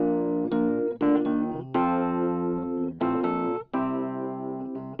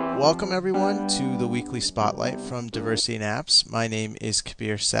Welcome everyone to the weekly spotlight from Diversity in Apps. My name is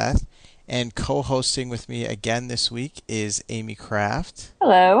Kabir Seth, and co-hosting with me again this week is Amy Kraft.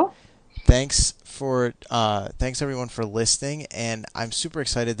 Hello. Thanks everyone for listening, and I'm super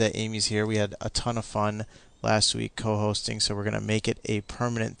excited that Amy's here. We had a ton of fun last week co-hosting, so we're gonna make it a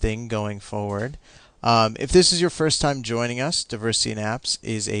permanent thing going forward. If this is your first time joining us, Diversity in Apps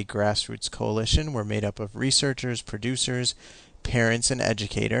is a grassroots coalition. We're made up of researchers, producers, parents, and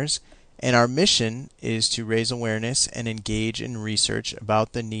educators. And our mission is to raise awareness and engage in research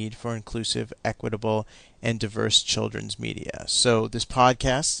about the need for inclusive, equitable, and diverse children's media. So this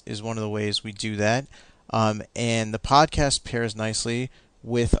podcast is one of the ways we do that. And the podcast pairs nicely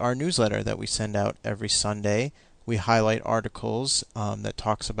with our newsletter that we send out every Sunday. We highlight articles that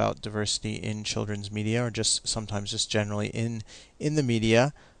talks about diversity in children's media, or just sometimes just generally in the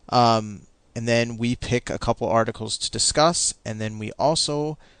media. And then we pick a couple articles to discuss, and then we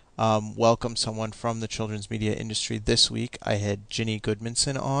also welcome someone from the children's media industry. This week I had Ginny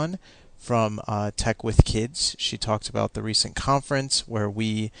Goodmanson on from Tech with Kids. She talked about the recent conference where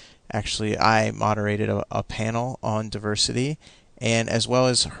I moderated a panel on diversity, and as well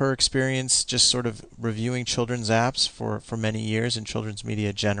as her experience just sort of reviewing children's apps for many years and children's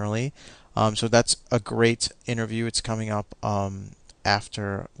media generally. So that's a great interview. It's coming up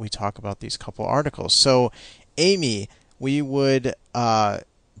after we talk about these couple articles. So, Amy, we would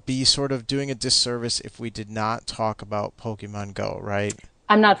be sort of doing a disservice if we did not talk about Pokemon Go, right?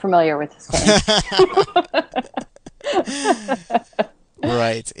 I'm not familiar with this game.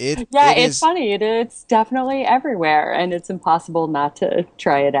 Right. It's funny. It's definitely everywhere, and it's impossible not to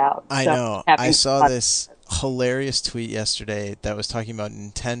try it out. I So know. I having saw fun. this hilarious tweet yesterday that was talking about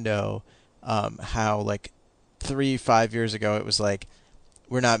Nintendo, how like 5 years ago it was like,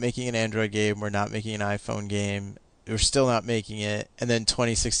 we're not making an Android game, we're not making an iPhone game, we're still not making it. And then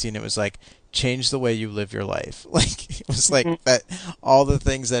 2016 it was like, change the way you live your life. Like it was like Mhm. that, all the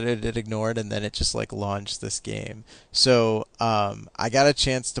things that it had ignored, and then it just like launched this game. So I got a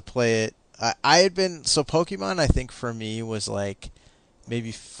chance to play it. I had been so Pokemon, I think for me was like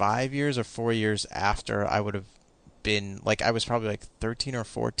maybe 5 years or 4 years after I would have been, like, I was probably like 13 or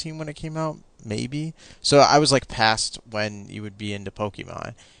 14 when it came out, maybe. So I was like past when you would be into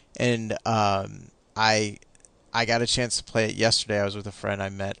Pokemon. And I got a chance to play it yesterday. I was with a friend. I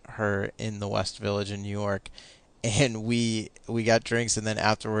met her in the West Village in New York, and we got drinks, and then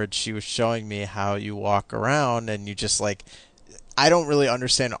afterwards she was showing me how you walk around and you just like, I don't really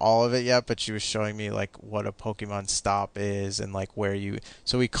understand all of it yet, but she was showing me like what a Pokemon stop is and like where you.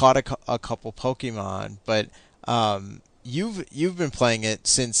 So we caught a couple Pokemon, but you've been playing it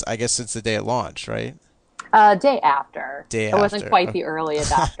since, I guess, since the day it launched, right? Day after. Day I wasn't after. quite the early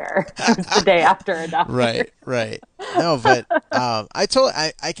adopter. I was the day after adopter. Right, right. No, but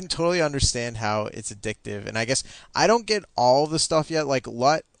I can totally understand how it's addictive, and I guess I don't get all the stuff yet. Like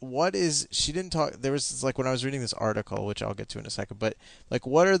what is, she didn't talk. There was this, like when I was reading this article, which I'll get to in a second, but like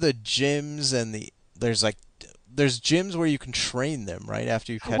what are the gyms and there's gyms where you can train them right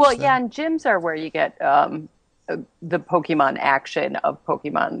after you Well, catch yeah, them. and gyms are where you get the Pokemon action of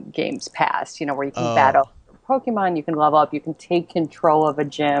Pokemon games past, where you can battle Oh, Pokemon, you can level up, you can take control of a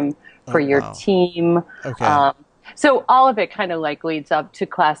gym oh for your wow. team. Okay, Um, so all of it kind of like leads up to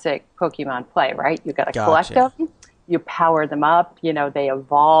classic Pokemon play, right? You got to collect gotcha. them, you power them up, they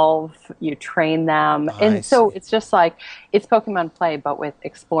evolve, you train them. I And so see. it's just like it's Pokemon play, but with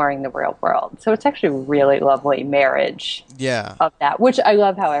exploring the real world. So it's actually a really lovely marriage Yeah. of that, which I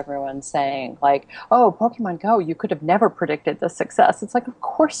love how everyone's saying, like, oh, Pokemon Go, you could have never predicted the success. It's like, of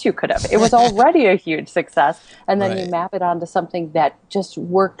course you could have. It was already a huge success. And then you Right. map it onto something that just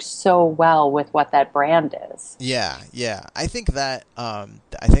works so well with what that brand is. Yeah, yeah. I think there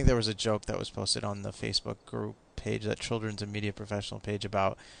was a joke that was posted on the Facebook group page, that Children's and Media Professional page,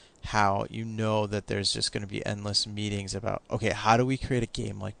 about how you know that there's just going to be endless meetings about, okay, how do we create a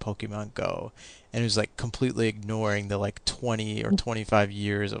game like Pokemon Go? And it was like completely ignoring the like 20 or 25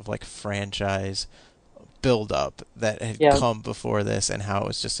 years of like franchise build up that had Yeah. come before this, and how it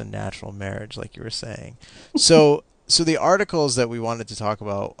was just a natural marriage like you were saying. So the articles that we wanted to talk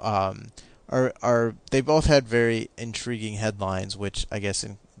about are they both had very intriguing headlines, which I guess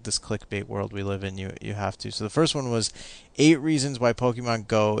in this clickbait world we live in, you have to. So the first one was 8 reasons why Pokemon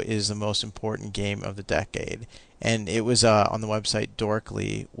Go is the most important game of the decade, and it was on the website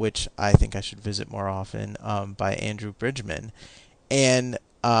Dorkly, which I think I should visit more often, by Andrew Bridgman, and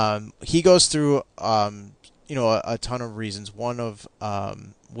he goes through a ton of reasons. One of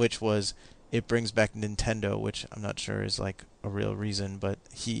which was it brings back Nintendo, which I'm not sure is like a real reason, but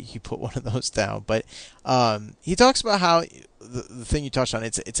he put one of those down. But he talks about how the thing you touched on,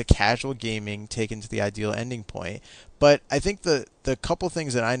 it's a casual gaming taken to the ideal ending point. But I think the couple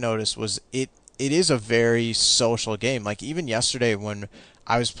things that I noticed was it is a very social game. Like even yesterday when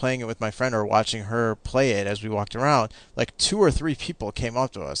I was playing it with my friend or watching her play it as we walked around, like two or three people came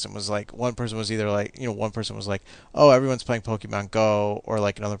up to us and was like, one person was either like, one person was like, "Oh, everyone's playing Pokemon Go," or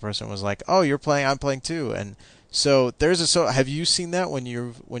like another person was like, "Oh, you're playing, I'm playing too." And so have you seen that when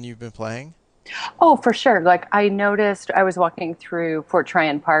you've been playing? Oh, for sure. Like I noticed I was walking through Fort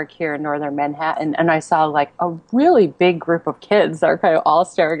Tryon Park here in northern Manhattan and I saw like a really big group of kids that are kind of all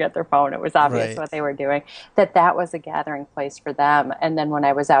staring at their phone. It was obvious Right. what they were doing, that was a gathering place for them. And then when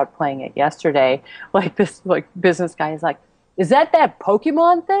I was out playing it yesterday, like this like business guy is like, "Is that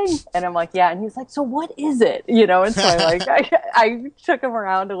Pokemon thing?" And I'm like, "Yeah." And he's like, "So what is it?" And so I took him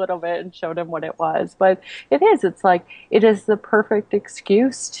around a little bit and showed him what it was. But it's like, it is the perfect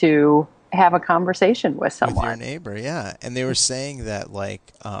excuse to have a conversation with With your someone. neighbor, yeah. And they were saying that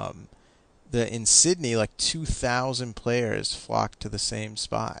like the in Sydney, like 2,000 players flocked to the same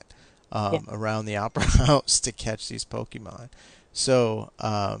spot Yeah. around the Opera House to catch these Pokemon. So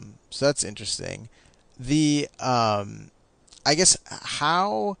that's interesting. The I guess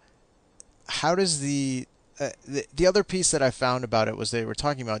how does the other piece that I found about it was they were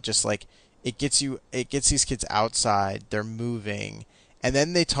talking about just like it gets these kids outside, they're moving, and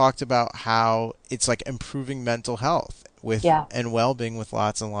then they talked about how it's like improving mental health with Yeah. and well-being with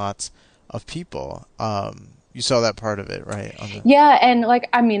lots and lots of people. You saw that part of it, right? On the Yeah, and like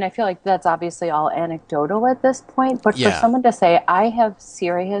I mean, I feel like that's obviously all anecdotal at this point, but for Yeah, someone to say I have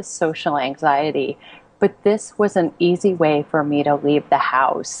serious social anxiety, but this was an easy way for me to leave the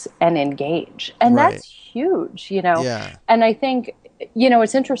house and engage. And right. that's huge. Yeah, And I think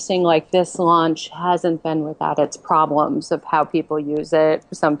it's interesting like this launch hasn't been without its problems of how people use it.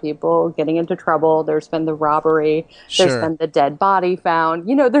 Some people getting into trouble, there's been the robbery, there's sure. been the dead body found.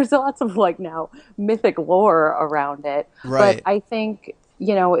 There's lots of like now mythic lore around it. But Right. I think,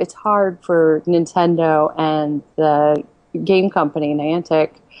 it's hard for Nintendo and the game company,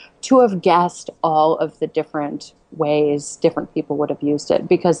 Niantic, to have guessed all of the different ways different people would have used it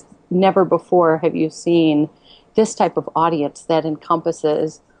because never before have you seen this type of audience that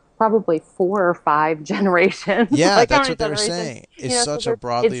encompasses probably four or five generations. Yeah, Like how that's many what they were generations? saying. It's So such a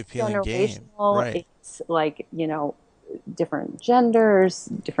broadly it's appealing game. generational. Right. It's like, different genders,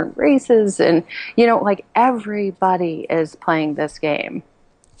 different races, and like everybody is playing this game.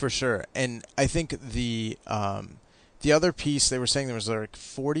 For sure. And I think the other piece they were saying there was like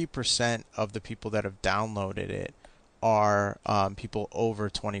 40% of the people that have downloaded it are people over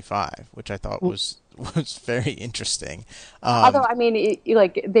 25, which I thought was very interesting. Although, Um, I mean,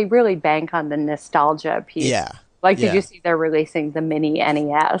 like they really bank on the nostalgia piece. yeah. Like, did you Yeah. see they're releasing the mini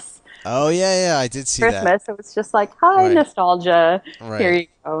NES Oh yeah, yeah, I did see that. Christmas? So it's just like, hi, Right. nostalgia. Here Right. you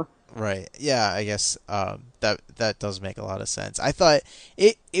go. Right. Yeah, I guess that does make a lot of sense. I thought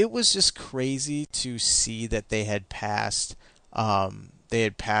it was just crazy to see that they had passed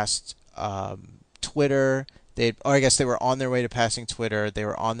Twitter. Or I guess they were on their way to passing Twitter. They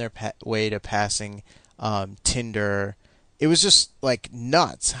were on their way to passing Tinder. It was just like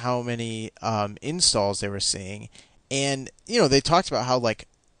nuts how many installs they were seeing. And they talked about how like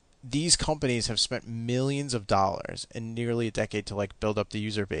these companies have spent millions of dollars in nearly a decade to like build up the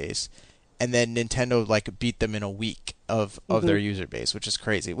user base, and then Nintendo like beat them in a week of Hmm. their user base, which is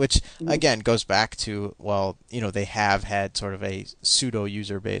crazy. Which again goes back to, well, they have had sort of a pseudo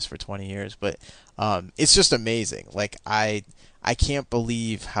user base for 20 years, but it's just amazing. Like I can't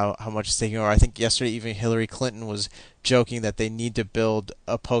believe how much it's taking over. I think yesterday even Hillary Clinton was joking that they need to build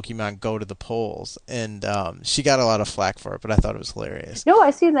a Pokemon Go to the polls, and she got a lot of flack for it, but I thought it was hilarious. No,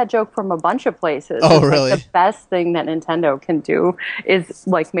 I've seen that joke from a bunch of places. Oh, It's like the really? best thing that Nintendo can do is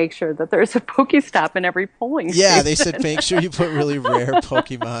like make sure that there's a Pokestop in every polling Yeah, they said station. make sure you put really rare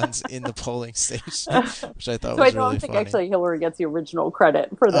Pokemons in the polling station, which I thought So I was really don't think funny. actually Hillary gets the original credit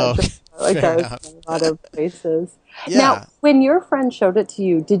for that Oh, joke, like fair that enough. in a lot of places. Now, Yeah. when your friend showed it to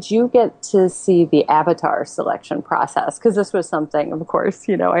you, did you get to see the avatar selection process? Because this was something, of course,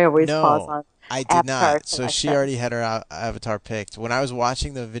 I always pause No, on I did avatar not. So she selection. already had her avatar picked. When I was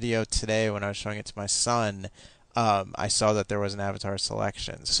watching the video today, when I was showing it to my son, I saw that there was an avatar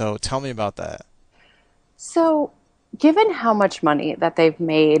selection. So tell me about that. So, given how much money that they've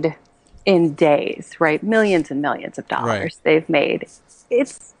made in days, right? Millions and millions of Right. dollars they've made,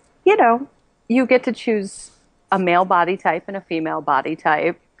 it's, you know, you get to choose a male body type and a female body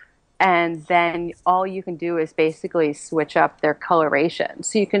type. And then all you can do is basically switch up their coloration.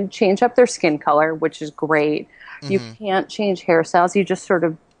 So you can change up their skin color, which is great. You Hmm. can't change hairstyles, you just sort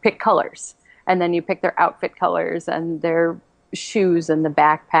of pick colors. And then you pick their outfit colors and their shoes and the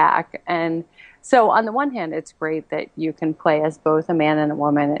backpack. And so on the one hand, it's great that you can play as both a man and a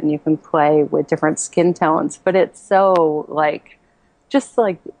woman and you can play with different skin tones, but it's so like just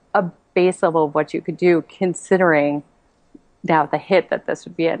like a base level of what you could do considering now the hit that this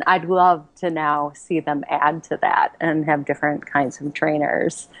would be. And I'd love to now see them add to that and have different kinds of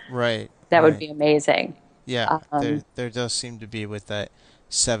trainers. Right, That would right. be amazing. Yeah, Um, there does seem to be with that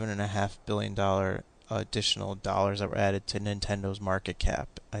 $7.5 billion additional dollars that were added to Nintendo's market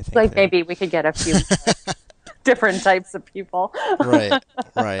cap. I think like they're maybe we could get a few different types of people. right,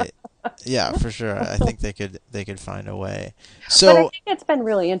 right. Yeah, for sure. I think they could find a way. But I So think it's been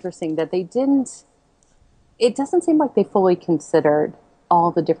really interesting that they didn't, it doesn't seem like they fully considered all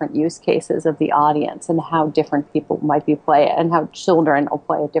the different use cases of the audience and how different people might be play it and how children will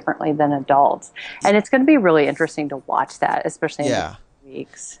play it differently than adults. And it's going to be really interesting to watch that, especially in the yeah,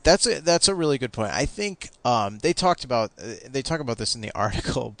 weeks. that's a really good point. I think they talk about this in the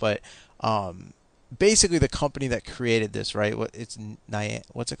article, but um, basically the company that created this, right? What's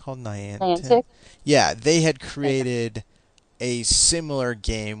it called? Niantic. Niantic? Yeah, they had Yeah. created a similar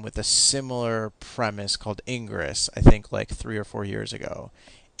game with a similar premise called Ingress, I think like 3 or 4 years ago.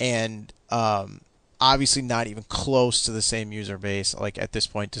 And obviously not even close to the same user base. Like at this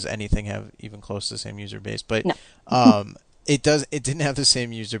point, does anything have even close to the same user base? But No. it didn't have the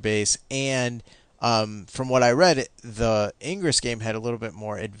same user base. And from what I read, the Ingress game had a little bit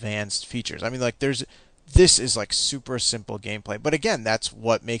more advanced features. I mean, like this is like super simple gameplay, but again, that's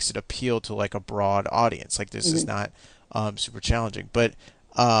what makes it appeal to like a broad audience. Like this is Mhm. not super challenging. But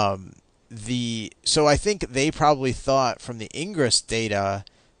the so I think they probably thought from the Ingress data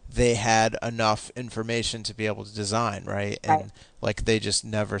they had enough information to be able to design, right? Right. And like they just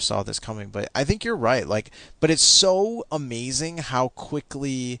never saw this coming. But I think you're right. Like, but it's so amazing how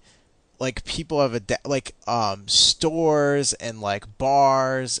quickly like people have like stores and like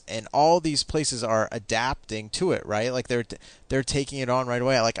bars and all these places are adapting to it, right? Like they're taking it on right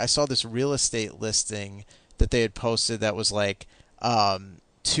away. Like I saw this real estate listing that they had posted that was like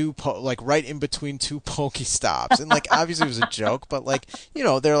like right in between two Pokestops, and like obviously it was a joke, but like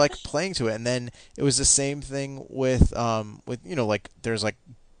they're like playing to it. And then it was the same thing with like there's like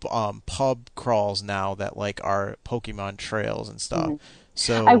pub crawls now that like are Pokemon trails and stuff. Mhm. I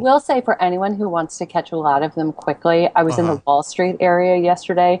So will say for anyone who wants to catch a lot of them quickly, I was in the uh-huh. Wall Street area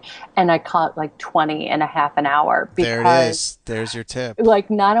yesterday and I caught like 20 in a half an hour There it because is. There's your tip. like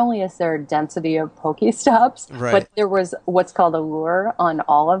not only is there a density of Pokestops, but Right. there was what's called a lure on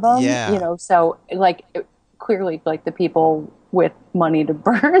all of them, Yeah. so like clearly like the people with money to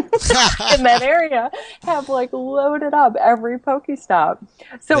burn in that area have like loaded up every Pokestop.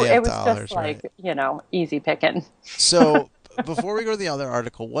 So They have it was just dollars, right? like, easy picking. So before we go to the other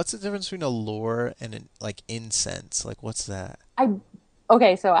article, what's the difference between a lure and like incense? Like what's that? I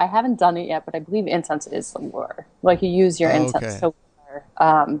Okay, so I haven't done it yet, but I believe incense is the lure. Like you use your incense Okay. to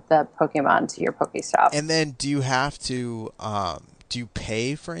lure the Pokemon to your Pokestop. And then do you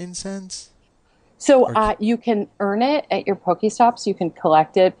pay for incense? So Or you can earn it at your Pokestops. You can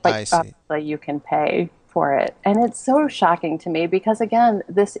collect it, but I see. like you can pay for it. And it's so shocking to me because again,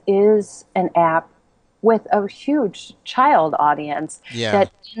 this is an app with a huge child audience Yeah.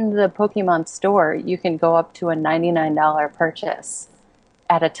 that in the Pokemon store you can go up to a $99 purchase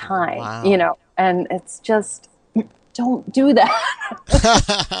at a time, Wow. and it's just don't do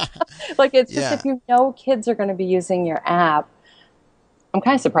that. Like it's just Yeah. if you know kids are going to be using your app, I'm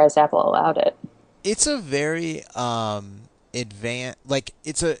kind of surprised Apple allowed it. It's a very advanced like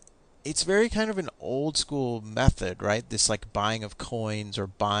it's very kind of an old school method, right? This like buying of coins or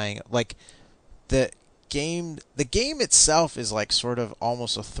buying like the the game itself is like sort of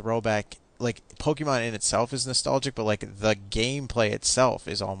almost a throwback. Like Pokemon in itself is nostalgic, but like the gameplay itself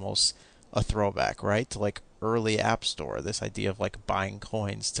is almost a throwback, right? To like early App Store, this idea of like buying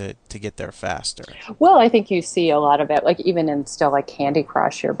coins to get there faster. Well, I think you see a lot of it, like even in still like Candy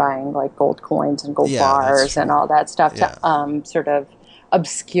Crush, you're buying like gold coins and gold Yeah, that's bars and true. all that stuff Yeah. to sort of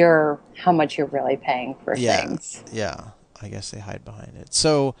obscure how much you're really paying for Yeah. things. Yeah. I guess they hide behind it.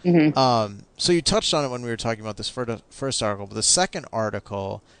 So, Hmm. so you touched on it when we were talking about this first article, but the second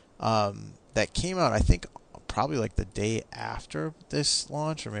article that came out, I think, probably like the day after this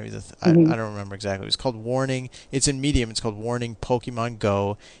launch, or maybe Hmm. I don't remember exactly. It was called Warning. It's in Medium. It's called Warning: Pokemon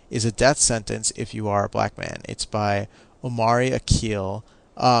Go is a death sentence if you are a black man. It's by Omari Akil.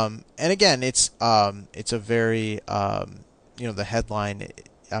 And again, it's a very the headline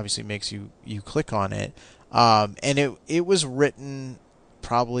obviously makes you click on it. And it was written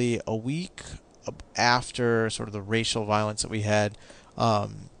probably a week after sort of the racial violence that we had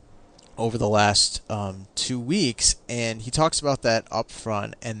um, over the last 2 weeks, and he talks about that up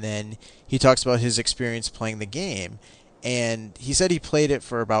front, and then he talks about his experience playing the game, and he said he played it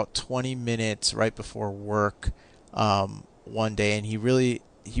for about 20 minutes right before work one day, and he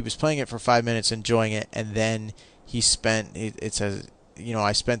was playing it for 5 minutes, enjoying it, and then it says,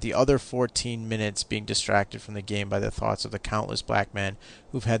 I spent the other 14 minutes being distracted from the game by the thoughts of the countless black men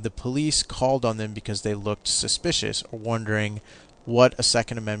who've had the police called on them because they looked suspicious, or wondering what a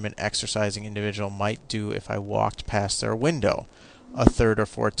Second Amendment exercising individual might do if I walked past their window a third or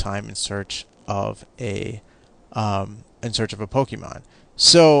fourth time in search of a Pokemon.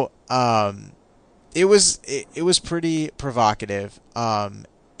 So it was pretty provocative.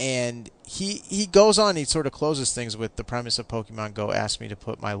 And he goes on. He sort of closes things with the premise of Pokemon Go asked me to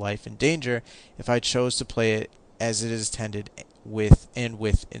put my life in danger if I chose to play it as it is intended with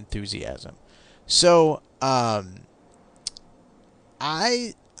enthusiasm. So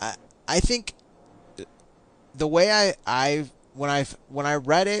I think the way when I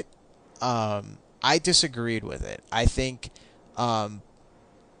read it, I disagreed with it. I think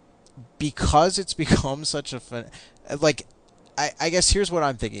because it's become such a like I guess here's what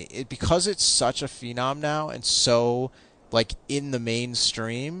I'm thinking. Because it's such a phenom now and so like in the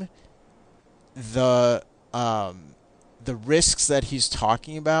mainstream, the risks that he's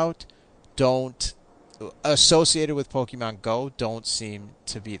talking about don't associated with Pokemon Go don't seem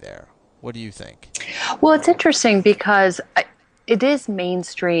to be there. What do you think? Well, it's interesting because it is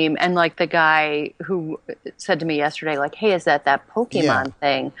mainstream, and like the guy who said to me yesterday, like, "Hey, is that Yeah. Pokemon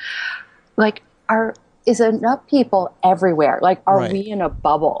thing?" Like, is enough people everywhere? Like, are Right. we in a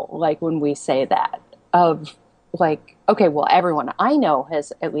bubble? Like when we say that of like, okay, well, everyone I know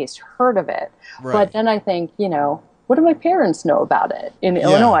has at least heard of it, but Right. then I think, what do my parents know about it in Yeah.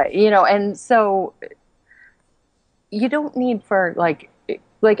 Illinois? And so you don't need for like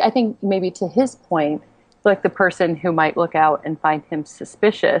I think maybe to his point, like the person who might look out and find him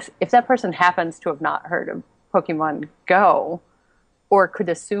suspicious, if that person happens to have not heard of Pokemon Go or could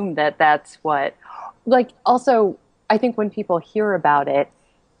assume that that's what, like, also I think when people hear about it,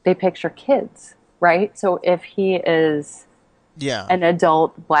 they picture kids, right? So if he is Yeah. an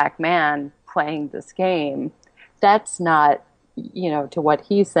adult black man playing this game, that's not, to what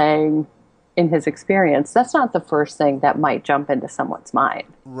he's saying in his experience, that's not the first thing that might jump into someone's mind.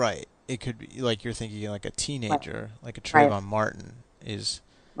 Right. It could be like you're thinking like a Right. teenager, like a Right. Trayvon Martin is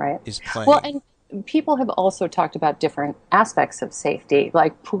Right. is Well, playing. and people have also talked about different aspects of safety,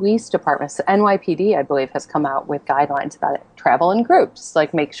 like police departments. NYPD, I believe, has come out with guidelines about it. Travel in groups,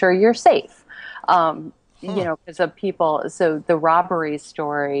 like make sure you're safe. Um, Huh. because of people. So the robbery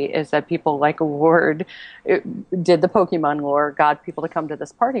story is that people like Ward did the Pokemon lore, got people to come to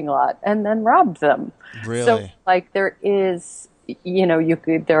this parking lot, and then robbed them. So Really? like there is,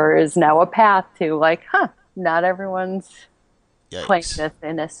 there is now a path to like, not everyone's playing Yikes. this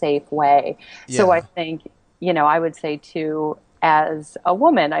in a safe way. So I Yeah. think, I would say too, as a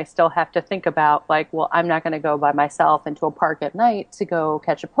woman, I still have to think about like, well, I'm not going to go by myself into a park at night to go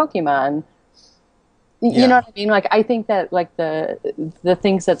catch a Pokemon. You know Yeah. what I mean? Like, I think that like the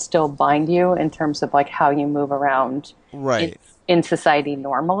things that still bind you in terms of like how you move around in, Right. in society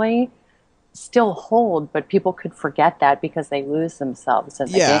normally still hold, but people could forget that because they lose themselves in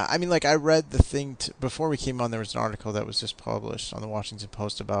the game. Yeah, I mean, like I read the thing before we came on. There was an article that was just published on the Washington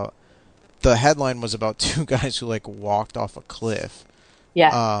Post about the headline was about two guys who like walked off a cliff, Yeah.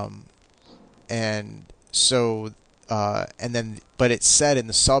 um, and so and then but it said in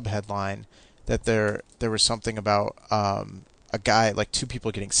the sub headline that there was something about a guy like two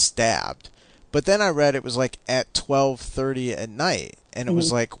people getting stabbed, but then I read it was like at 12:30 at night, and it was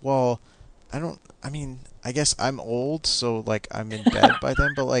Mhm. like, well, I don't. I mean, I guess I'm old, so like I'm in bed by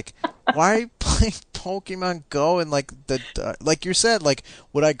then. But like, why are you playing Pokemon Go and like like you said, like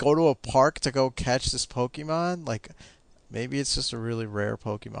would I go to a park to go catch this Pokemon? Like maybe it's just a really rare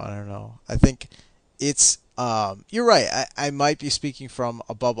Pokemon. I don't know. I think it's you're right. I might be speaking from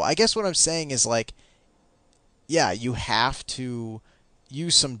a bubble. I guess what I'm saying is like yeah, you have to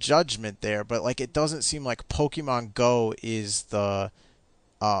use some judgment there, but like it doesn't seem like Pokemon Go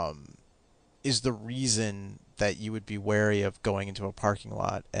um is the reason that you would be wary of going into a parking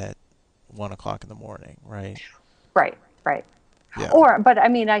lot at 1 o'clock in the morning, right? Right. Right. Yeah. But I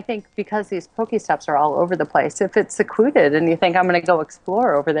mean, I think because these Pokestops are all over the place, if it's secluded and you think I'm going to go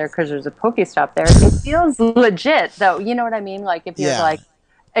explore over there because there's a Pokestop there, it feels legit, though. You know what I mean? Like if you're Yeah. like,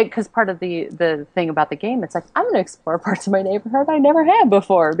 because part of the thing about the game, it's like I'm going to explore parts of my neighborhood I never had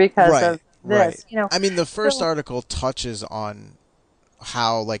before because Right. of Right. this. You know, I mean, the first so article touches on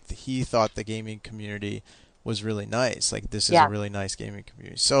how like he thought the gaming community was really nice. Like this is a Yeah. really nice gaming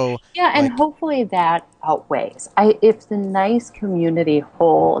community. So Yeah, and like hopefully that outweighs. If the nice community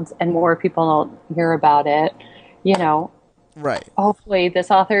holds and more people hear about it, you know, right. hopefully this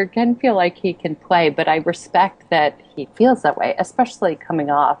author can feel like he can play. But I respect that he feels that way, especially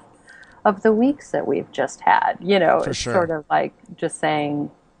coming off of the weeks that we've just had. For It's sort sure. of like just saying,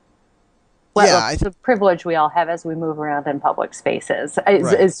 Yeah, well, the privilege we all have as we move around in public spaces right.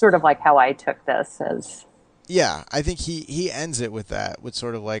 is sort of like how I took this as. Yeah, I think he ends it with that, with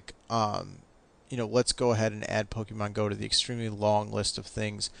sort of like, let's go ahead and add Pokemon Go to the extremely long list of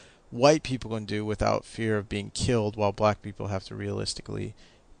things white people can do without fear of being killed, while black people have to realistically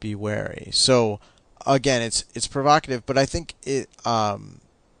be wary. So again, it's provocative, but I think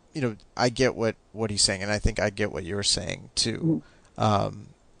I get what he's saying, and I think I get what you're saying too.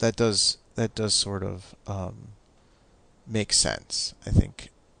 That does sort of make sense. I think.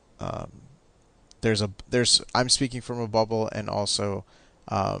 Um, there's I'm speaking from a bubble, and also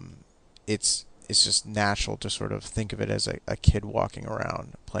um, it's just natural to sort of think of it as a kid walking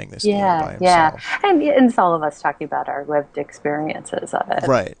around playing this game Yeah, by yeah. himself. And it's all of us talking about our lived experiences of it.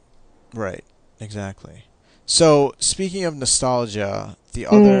 Right, right, exactly. So speaking of nostalgia, the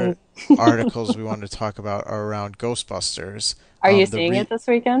Mm. other articles we wanted to talk about are around Ghostbusters. Are you The seeing it this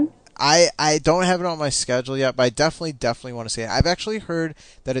weekend? I don't have it on my schedule yet, but I definitely want to see it. I've actually heard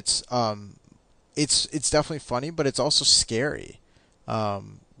that it's definitely funny, but it's also scary.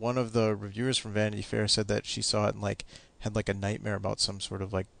 One of the reviewers from Vanity Fair said that she saw it and like had like a nightmare about some sort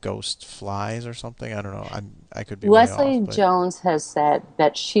of like ghost flies or something. I don't know. I could be way off, Leslie but Jones has said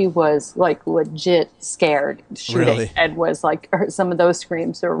that she was like legit scared shooting really. and was like some of those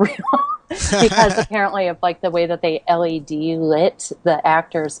screams are real because apparently of like the way that they LED lit the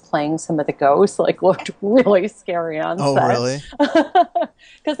actors playing some of the ghosts like looked really scary on Oh, set really?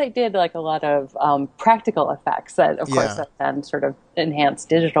 because they did like a lot of practical effects that of course Yeah. have been sort of enhanced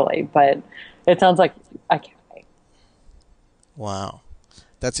digitally, but it sounds like I can't wait. Wow.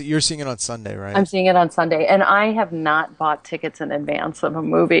 You're seeing it on Sunday, I'm right? seeing it on Sunday, and I have not bought tickets in advance of a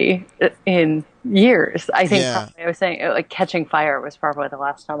movie in years. I think Yeah. probably I was saying like Catching Fire was probably the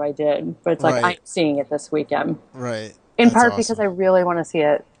last time I did, but it's like I'm Right. seeing it this weekend, Right. in That's part because awesome. I really want to see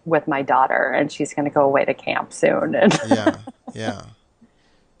it with my daughter, and she's going to go away to camp soon. And Yeah. Yeah.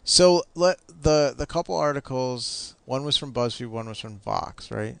 So the couple articles, one was from BuzzFeed, one was from Vox,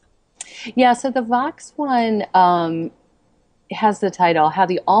 right? yeah, so the Vox one has the title "How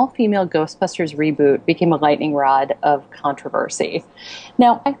the All-Female Ghostbusters Reboot Became a Lightning Rod of Controversy."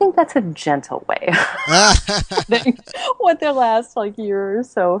 Now, I think that's a gentle way think what the last like year or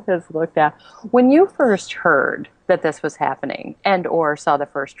so has looked at. When you first heard that this was happening and or saw the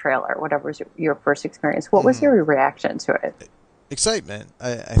first trailer, whatever was your first experience, what was hmm your reaction to it? Excitement.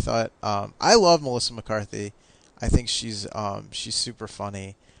 I thought I love Melissa McCarthy. I think she's super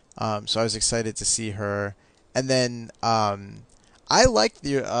funny. So I was excited to see her. And then I liked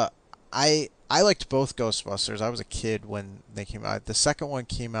I liked both Ghostbusters. I was a kid when they came out. The second one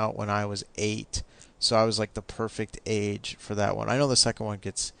came out when I was 8, so I was like the perfect age for that one. I know the second one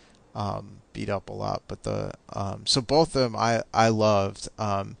gets beat up a lot, but the so both of them I loved.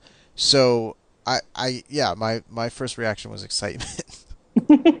 So I yeah, my first reaction was excitement.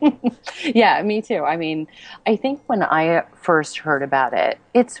 Yeah, me too. I mean, I think when I first heard about it,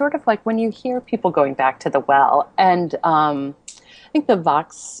 it's sort of like when you hear people going back to the well. And I think the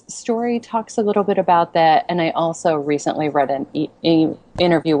Vox story talks a little bit about that. And I also recently read an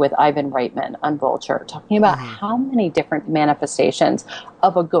interview with Ivan Reitman on Vulture talking about hmm how many different manifestations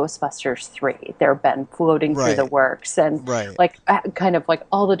of a Ghostbusters 3 there have been floating through the Right. works, and Right. like kind of like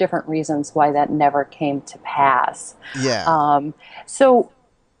all the different reasons why that never came to pass. Yeah. So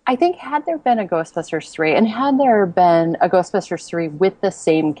I think had there been a Ghostbusters 3 and had there been a Ghostbusters 3 with the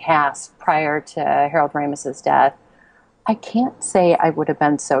same cast prior to Harold Ramis's death, I can't say I would have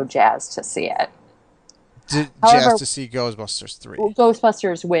been so jazzed to see it. Just However, to see Ghostbusters 3.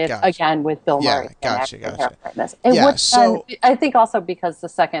 Ghostbusters with Gotcha. again with Bill Yeah, Murray and gotcha, actually Harold gotcha. Ramis. It Yeah, would and so I think also because the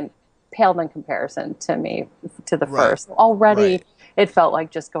second paled in comparison to me to the right, first. Already right. it felt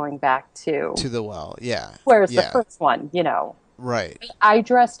like just going back to To the well. Yeah. whereas the Yeah. first one, Right. I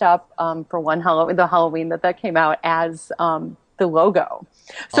dressed up for one Halloween, the Halloween that came out as the logo.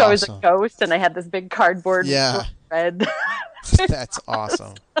 So I was a Awesome. ghost, and I had this big cardboard Yeah. red. That's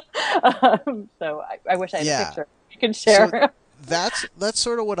awesome. So I wish I had a Yeah. picture you can So share. that's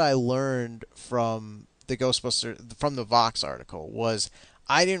sort of what I learned from the Ghostbuster from the Vox article was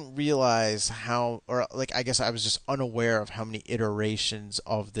I didn't realize how, or like I guess I was just unaware of how many iterations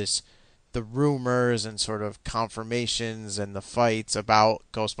of this, the rumors and sort of confirmations and the fights about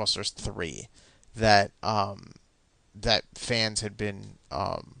Ghostbusters 3. that that fans had been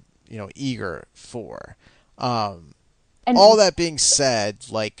eager for. Um, all And that being said,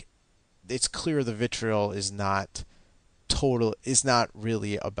 like it's clear the vitriol is not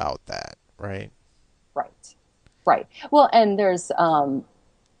really about that, right? right, right. Well, and there's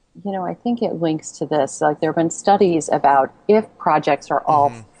I think it links to this. Like, there have been studies about if projects are all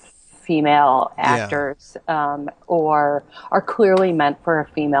Mm-hmm. female Yeah. actors, or are clearly meant for a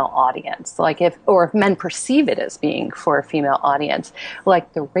female audience, like if men perceive it as being for a female audience,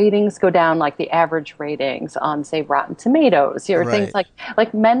 like the ratings go down, like the average ratings on, say, Rotten Tomatoes, or things Right.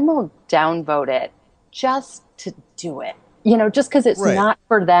 like men will downvote it just to do it, just because it's Right. not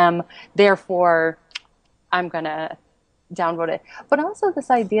for them. Therefore, I'm gonna downvote it. But also this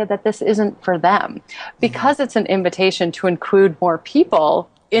idea that this isn't for them, Mm-hmm. because it's an invitation to include more people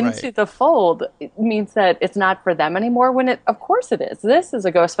Right. into the fold. It means that it's not for them anymore, when of course it is. This is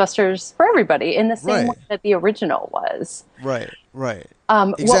a Ghostbusters for everybody, in the same way Right. that the original was. Right. Right.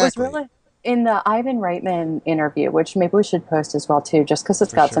 What was Exactly. really in the Ivan Reitman interview, which maybe we should post as well too, just because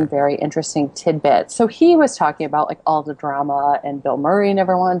it's For got some sure. very interesting tidbits. So he was talking about like all the drama, and Bill Murray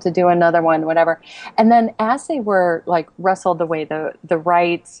never wanted to do another one, whatever. And then as they were like wrestled away the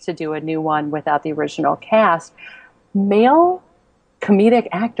rights to do a new one without the original cast, male comedic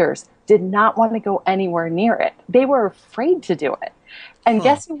actors did not want to go anywhere near it. They were afraid to do it. And Huh.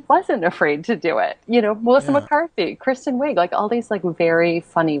 guess who wasn't afraid to do it? Melissa Yeah. McCarthy, Kristen Wiig, like all these like very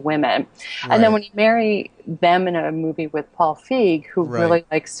funny women. And then Right. when you marry them in a movie with Paul Feig, who Right. really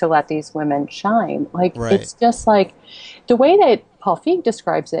likes to let these women shine, like Right. it's just like the way that Paul Feig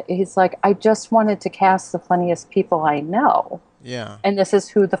describes it, he's like, I just wanted to cast the funniest people I know. Yeah. And this is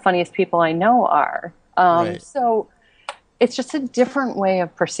who the funniest people I know are. Right. So it's just a different way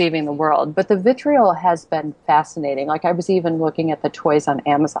of perceiving the world. But the vitriol has been fascinating. Like, I was even looking at the toys on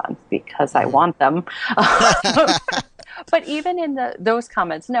Amazon because I Mm-hmm. want them. But even in those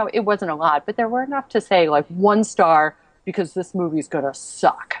comments, no, it wasn't a lot, but there were enough to say like 1 star because this movie's gonna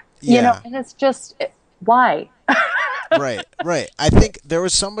suck. Yeah. And it's just why? Right. Right. I think there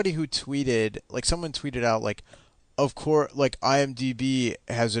was somebody who tweeted, like someone tweeted out, like, of course, like IMDb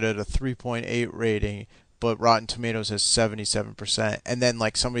has it at a 3.8 rating, but Rotten Tomatoes has 77%. And then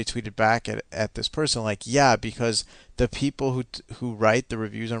like somebody tweeted back at this person like, yeah, because the people who write the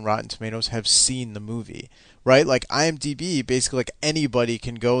reviews on Rotten Tomatoes have seen the movie, right? Like IMDb, basically like anybody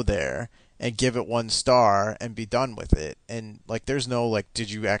can go there and give it 1 star and be done with it. And like there's no like, did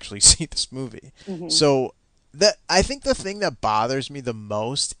you actually see this movie? Mm-hmm. So that I think the thing that bothers me the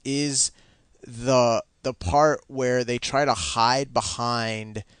most is the part where they try to hide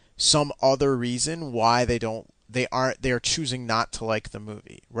behind some other reason why they are choosing not to like the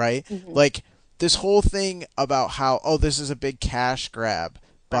movie, right? Mm-hmm. Like this whole thing about how, oh, this is a big cash grab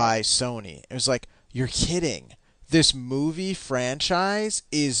Right. by Sony. It was like, you're kidding. This movie franchise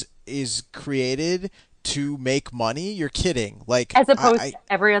is created to make money. You're kidding. Like As opposed I to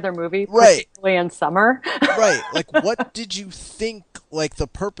every other movie, right. particularly in summer. Right. Like what did you think like the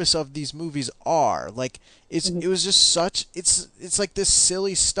purpose of these movies are? Like Mhm. it was just such it's like this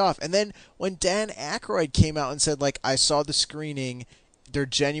silly stuff. And then when Dan Aykroyd came out and said like I saw the screening, they're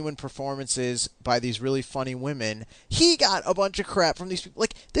genuine performances by these really funny women, he got a bunch of crap from these people.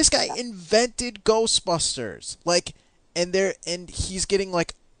 Like this guy invented Ghostbusters. Like and he's getting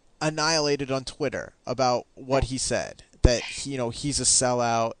like annihilated on Twitter about what he said. That he's a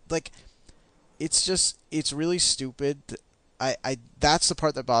sellout. Like it's really stupid. I that's the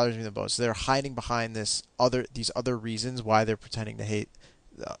part that bothers me the most. They're hiding behind these other reasons why they're pretending to hate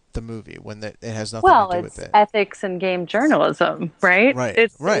the movie when it has nothing to Well, do with it's it. ethics and game journalism, right? Right,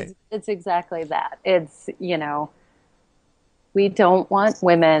 It's right, it's, it's exactly that. We don't want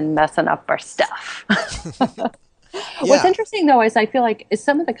women messing up our stuff. What's yeah, interesting though is I feel like is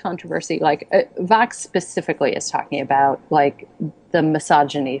some of the controversy, like Vox specifically is talking about like the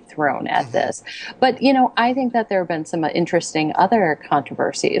misogyny thrown at hmm this. But I think that there have been some interesting other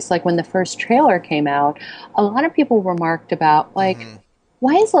controversies. Like when the first trailer came out, a lot of people remarked about like, hmm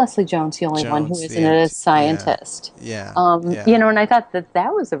why is Leslie Jones the only one who Jones, isn't a yeah, scientist? yeah, yeah, And I thought that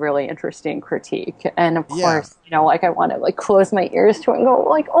that was a really interesting critique. And of yeah, course, like I want to like close my ears to it and go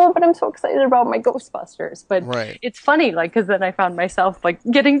like, oh, but I'm so excited about my Ghostbusters. But right, it's funny, like, because then I found myself like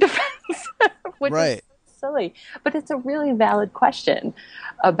getting defensive, which is right, silly. But it's a really valid question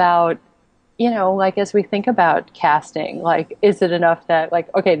about like as we think about casting, like, is it enough that,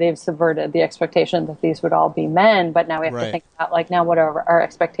 like, okay, they've subverted the expectation that these would all be men, but now we have to right, think about, like, now what are our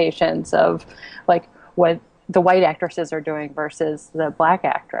expectations of, like, what the white actresses are doing versus the black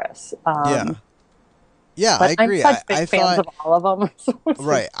actress? yeah, Yeah, I But I'm agree. such big I fans thought of all of them. So it's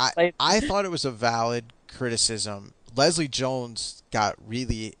right. like, I thought it was a valid criticism. Leslie Jones got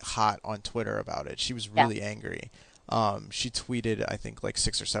really hot on Twitter about it. She was yeah, really angry. She tweeted, I think, like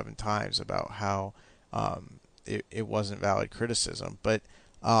 6 or 7 times about how it wasn't valid criticism. But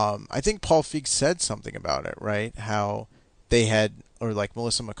I think Paul Feig said something about it, right? How they had, or like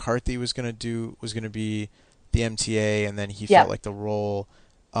Melissa McCarthy was gonna be the MTA, and then he yeah. felt like the role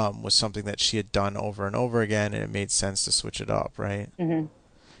was something that she had done over and over again, and it made sense to switch it up, right? Hmm.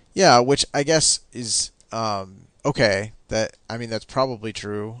 Yeah, which I guess is okay. That I mean, that's probably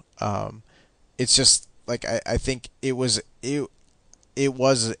true. It's just like I think it was a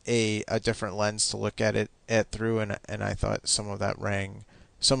different lens to look at it at through, and I thought some of it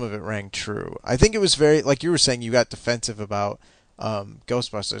rang true. I think it was very like you were saying you got defensive about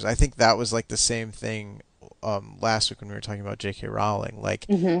Ghostbusters. I think that was like the same thing last week when we were talking about J.K. Rowling. Like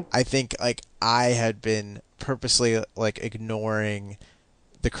Hmm. I think like I had been purposely like ignoring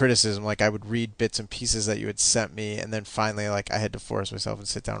the criticism. Like I would read bits and pieces that you had sent me, and then finally like I had to force myself and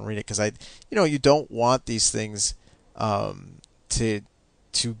sit down and read it because you don't want these things um, to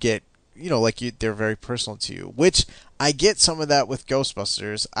get like they're very personal to you, which I get some of that with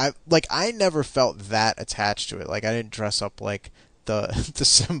Ghostbusters. I never felt that attached to it. Like I didn't dress up like the the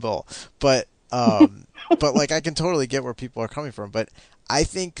symbol, but like I can totally get where people are coming from. But I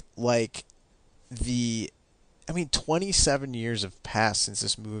think like the I mean, 27 years have passed since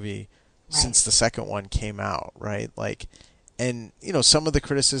this movie, Right. since the second one came out, right? Like, and some of the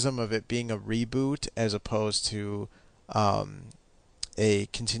criticism of it being a reboot as opposed to um, a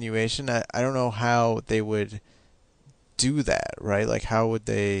continuation. I don't know how they would do that, right? Like, how would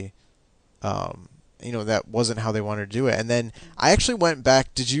they? Um, that wasn't how they wanted to do it. And then I actually went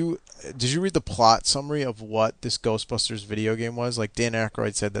back. Did you read the plot summary of what this Ghostbusters video game was? Like Dan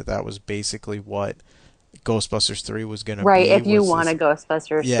Aykroyd said that was basically what Ghostbusters 3 was going to Right. be, If you was want this, to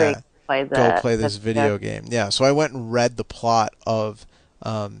Ghostbusters 3, yeah, play go play the this video. video game. Yeah, so I went and read the plot of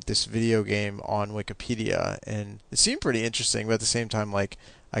this video game on Wikipedia, and it seemed pretty interesting, but at the same time, like,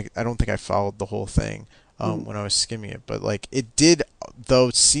 I don't think I followed the whole thing Mhm. when I was skimming it, but like it did though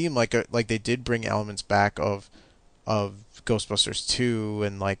seem like like they did bring elements back of Ghostbusters 2,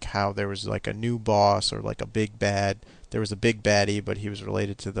 and like how there was like a new boss or like a big bad. There was a big baddie, but he was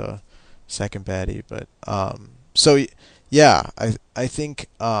related to the second baddie. But yeah, I think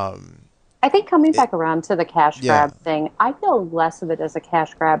I think coming it back around to the cash yeah, grab thing, I feel less of it as a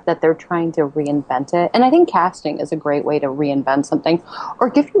cash grab that they're trying to reinvent it. And I think casting is a great way to reinvent something or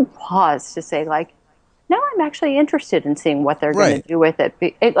give you pause to say, like, now I'm actually interested in seeing what they're going to right. do with it.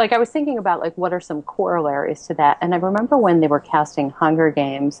 Like I was thinking about like what are some corollaries to that, and I remember when they were casting Hunger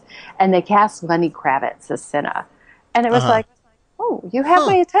Games, and they cast Lenny Kravitz as Cinna, and it was Uh-huh. like, oh, you have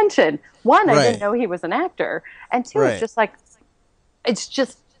my Huh. attention. One, I didn't Right. know he was an actor, and two, Right. it's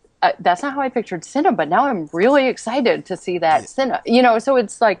just that's not how I pictured Cinna, but now I'm really excited to see Yeah, that Cinna. You know, so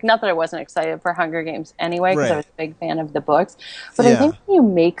it's like not that I wasn't excited for Hunger Games anyway, because I was right. a big fan of the books, but I think Yeah. when you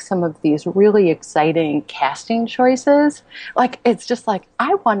make some of these really exciting casting choices, like it's just like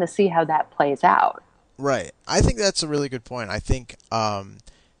I want to see how that plays out. Right. I think that's a really good point. I think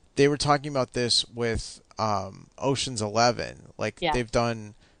they were talking about this with Ocean's 11. Like Yeah. they've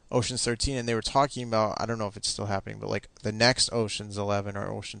done Ocean's 13, and they were talking about, I don't know if it's still happening, but like the next Ocean's 11 or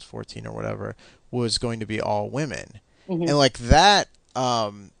Ocean's 14 or whatever was going to be all women. Hmm. And like that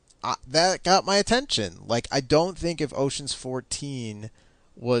that got my attention. Like I don't think if Ocean's 14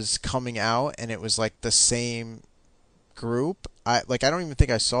 was coming out and it was like the same group. I don't even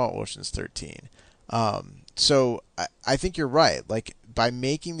think I saw Ocean's 13. So I think you're right. Like by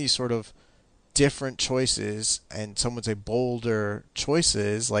making these sort of different choices, and some would say bolder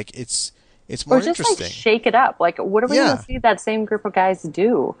choices, like it's Or more just like interesting. shake it up. Like, what are we going to Yeah. see that same group of guys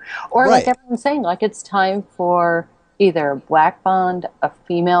do? Or like Right. everyone's saying, like it's time for either a black Bond, a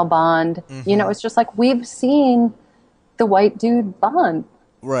female Bond. You know, Mm-hmm. it's just like we've seen the white dude Bond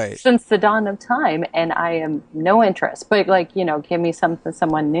Right. since the dawn of time, and I am no interest. But like, you know, give me something,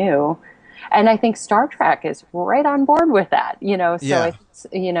 someone new. And I think Star Trek is right on board with that. You know, so Yeah. it's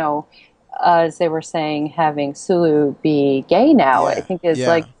as they were saying, having Sulu be gay now, I Yeah. think is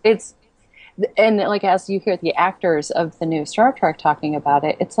like Yeah. it's and like as you hear the actors of the new Star Trek talking about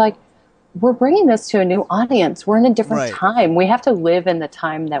it, it's like we're bringing this to a new audience. We're in a different Right. time. We have to live in the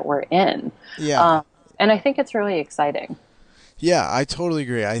time that we're in, Yeah. um, and I think it's really exciting. Yeah, I totally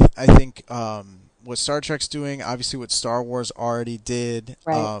agree. I think what Star Trek's doing, obviously what Star Wars already did,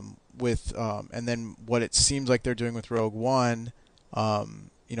 Right. with and then what it seems like they're doing with Rogue One,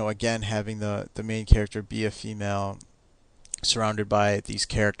 again having the main character be a female, surrounded by these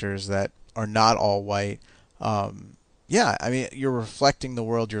characters that are not all white. Yeah, I mean, you're reflecting the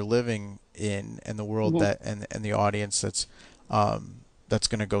world you're living in, and the world Mhm. and the audience that's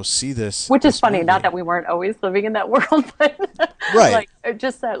going to go see Which is this funny, not movie. that we weren't always living in that world, but Right. like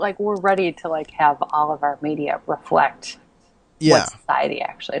just that like we're ready to like have all of our media reflect what Yeah. society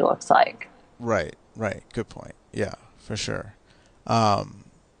actually looks like. Right. Right. Good point. Yeah, for sure. Um,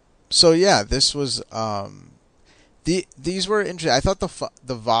 so yeah, this was these were interesting. I thought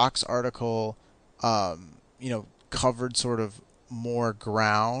the Vox article, covered sort of more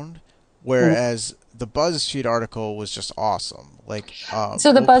ground, Mhm. whereas the BuzzFeed article was just awesome. Like,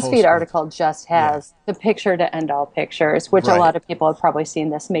 So the we'll BuzzFeed post both. article just Yeah. has the picture to end all pictures, which a Right. lot of people have probably seen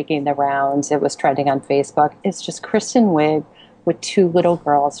this making the rounds. It was trending on Facebook. It's just Kristen Wiig with two little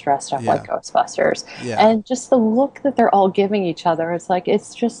girls dressed up like Yeah. Ghostbusters. Yeah. And just the look that they're all giving each other,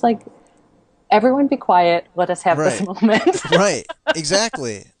 it's just like, everyone be quiet. Let us have this Right. moment. Right.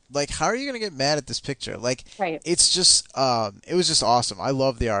 Exactly. Like, how are you gonna get mad at this picture? Like, Right. it's just, it was just awesome. I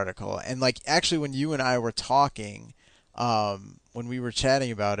love the article, and like, actually, when you and I were talking, when we were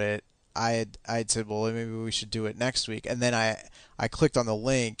chatting about it, I had said, well, maybe we should do it next week, and then I clicked on the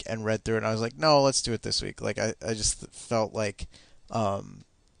link and read through it, and I was like, no, let's do it this week. Like, I just felt like, um,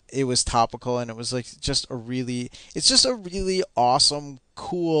 it was topical, and it was like it's just a really awesome,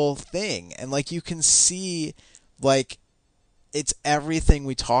 cool thing, and like, you can see, like, it's everything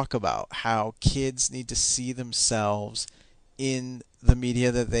we talk about, how kids need to see themselves in the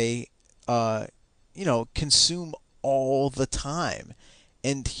media that they consume all the time.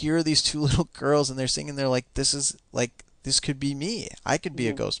 And here are these two little girls, and they're singing, they're like, this is like, this could be me, I could be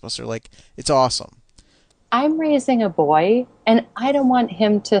a Mhm. Ghostbuster. Like, it's awesome. I'm raising a boy, and I don't want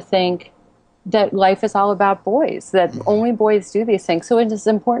him to think that life is all about boys, that Hmm. only boys do these things. So it is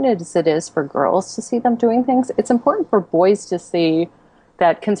important as it is for girls to see them doing things. It's important for boys to see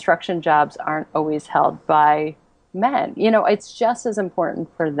that construction jobs aren't always held by men. It's just as important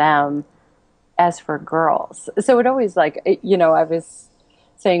for them as for girls. So it always I was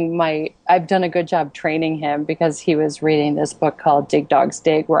saying I've done a good job training him because he was reading this book called Dig Dogs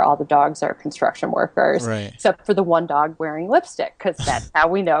Dig, where all the dogs are construction workers, Right. except for the one dog wearing lipstick, because that's how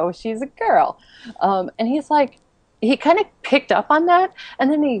we know she's a girl. And he's like, he kind of picked up on that,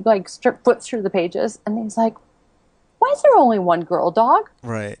 and then he like flips through the pages, and he's like, "Why is there only one girl dog?"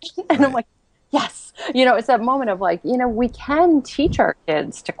 Right. And I'm Right. like, yes, it's that moment of like, we can teach our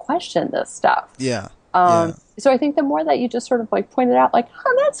kids to question this stuff. Yeah. Yeah. So I think the more that you just sort of like point it out, like,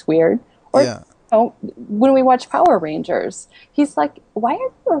 oh, that's weird. Or, Yeah. when we watch Power Rangers, he's like, why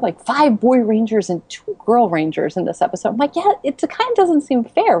are there like five boy rangers and two girl rangers in this episode? I'm like, yeah, it kind of doesn't seem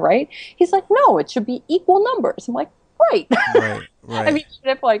fair, right? He's like, no, it should be equal numbers. I'm like, right. Right. I Right. mean,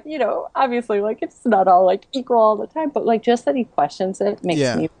 even if like, obviously like it's not all like equal all the time, but like just that he questions it makes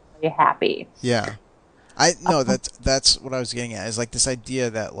Yeah. me really happy. Yeah. I no, that's what I was getting at, is like this idea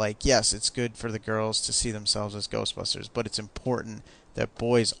that, like, yes, it's good for the girls to see themselves as Ghostbusters, but it's important that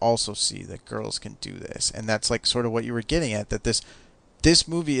boys also see that girls can do this. And that's like sort of what you were getting at, that this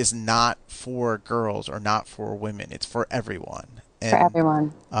movie is not for girls or not for women. It's for everyone. For And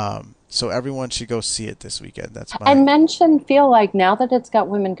everyone. so everyone should go see it this weekend. That's my And men shouldn't feel like now that it's got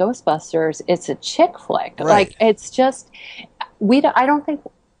women Ghostbusters, it's a chick flick. right. Like it's just I don't think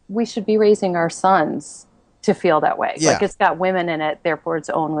we should be raising our sons to feel that way. Like Yeah. it's got women in it, therefore it's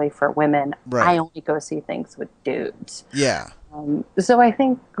only for women. I Right. only go see things with dudes. Yeah. So I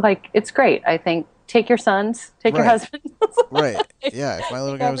think like it's great. I think take your sons, take your Right. husbands, Right. Yeah. If my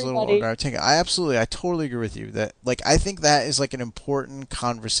little take guy was a little older, everybody. I would take it. I totally agree with you that, like, I think that is like an important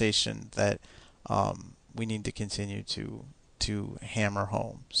conversation that we need to continue to hammer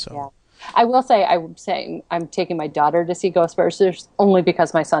home. Yeah. So I will say, I'm saying I'm taking my daughter to see Ghostbusters only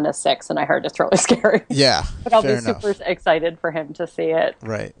because my son is 6 and I heard it's really scary. yeah, But I'll fair be super enough. excited for him to see it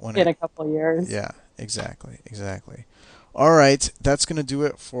Right. When in it a couple of years. Yeah, exactly. Exactly. All right, that's going to do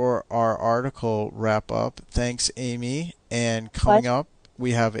it for our article wrap up. Thanks, Amy. And coming Pleasure. up,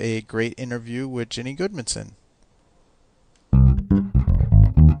 we have a great interview with Ginny Goodmanson.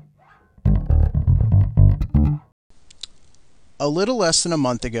 A little less than a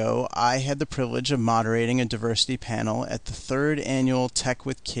month ago, I had the privilege of moderating a diversity panel at the third annual Tech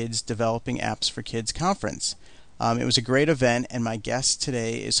with Kids Developing Apps for Kids conference. It was a great event, and my guest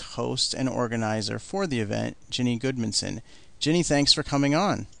today is host and organizer for the event, Ginny Goodmanson. Ginny, thanks for coming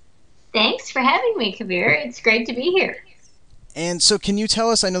on. Thanks for having me, Kabir. It's great to be here. And so, can you tell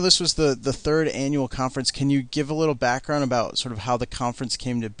us? I know this was the third annual conference. Can you give a little background about sort of how the conference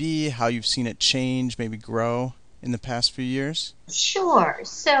came to be, how you've seen it change, maybe grow in the past few years? Sure.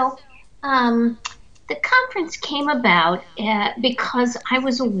 So, the conference came about because I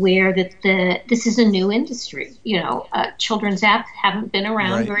was aware that this is a new industry. Children's apps haven't been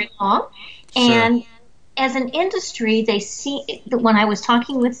around Right. very long, Sure. and as an industry, they see when I was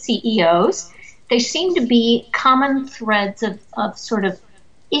talking with CEOs, there seem to be common threads of sort of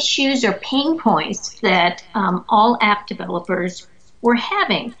issues or pain points that all app developers were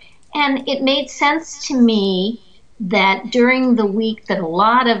having. And it made sense to me that during the week that a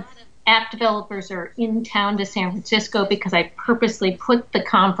lot of app developers are in town to San Francisco, because I purposely put the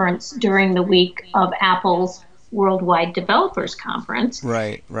conference during the week of Apple's Worldwide Developers Conference,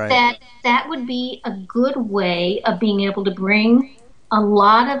 Right. Right. that would be a good way of being able to bring a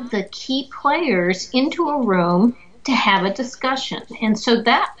lot of the key players into a room to have a discussion. And so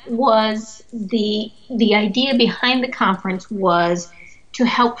that was the idea behind the conference, was to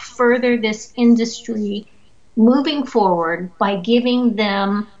help further this industry moving forward by giving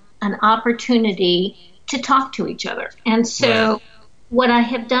them an opportunity to talk to each other. And Right. so what I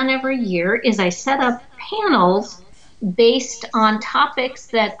have done every year is I set up panels based on topics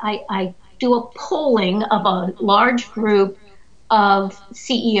that I do a polling of a large group of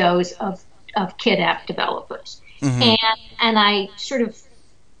CEOs of kid app developers. Hmm. And I sort of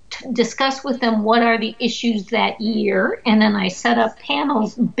discuss with them what are the issues that year, and then I set up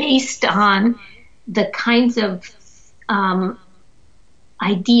panels based on the kinds of um,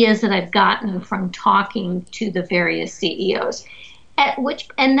 ideas that I've gotten from talking to the various CEOs.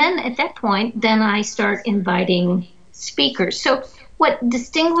 And then at that point, then I start inviting speakers. So what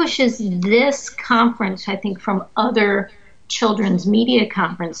distinguishes this conference, I think, from other children's media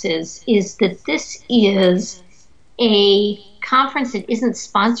conferences is that this is a conference that isn't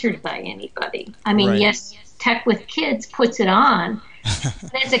sponsored by anybody. I mean, Right. yes, Tech with Kids puts it on.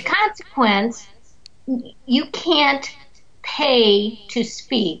 But as a consequence, you can't pay to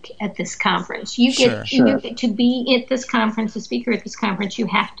speak at this conference. Sure. To be at this conference, a speaker at this conference, you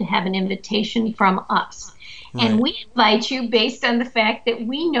have to have an invitation from us. And Right. we invite you based on the fact that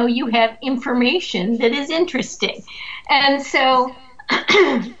we know you have information that is interesting. And so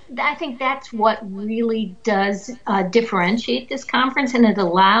I think that's what really does differentiate this conference, and it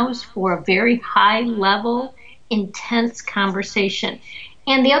allows for a very high level, intense conversation.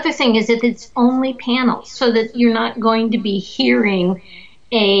 And the other thing is that it's only panels, so that you're not going to be hearing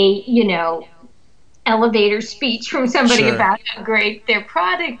a, elevator speech from somebody Sure. about how great their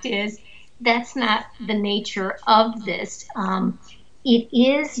product is. That's not the nature of this. It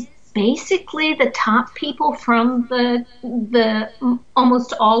is basically the top people from the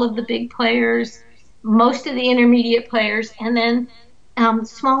almost all of the big players, most of the intermediate players, and then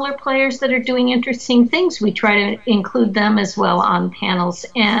smaller players that are doing interesting things. We try to include them as well on panels.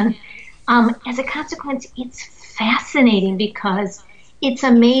 And as a consequence, it's fascinating because it's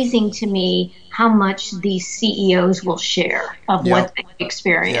amazing to me how much these CEOs will share of Yep. what they Yeah,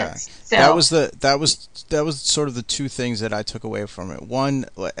 experience. that So, was that was sort of the two things that I took away from it. One,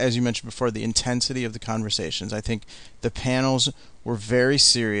 as you mentioned before, the intensity of the conversations. I think the panels were very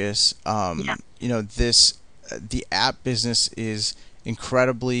serious. yeah, This the app business is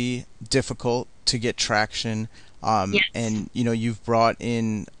incredibly difficult to get traction. yes, And you've brought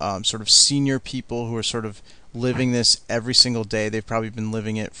in sort of senior people who are sort of living this every single day. They've probably been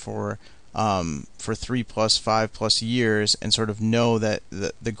living it for 3+, 5+ years, and sort of know that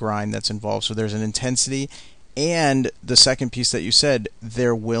the grind that's involved. So there's an intensity, and the second piece that you said,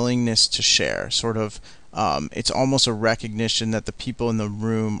 their willingness to share. Sort of, it's almost a recognition that the people in the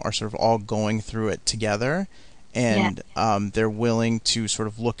room are sort of all going through it together, yeah. and they're willing to sort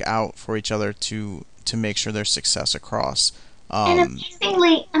of look out for each other to make sure there's success across. And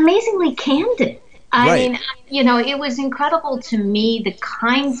amazingly candid. I Right. mean, it was incredible to me the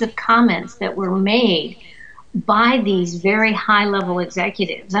kinds of comments that were made by these very high level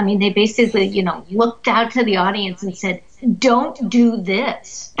executives. I mean, they basically, looked out to the audience and said, "Don't do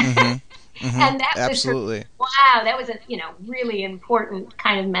this." Hmm. Hmm. And that was sort of, Absolutely. wow, that was a, really important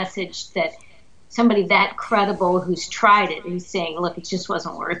kind of message, that somebody that credible who's tried it, who's saying, "Look, it just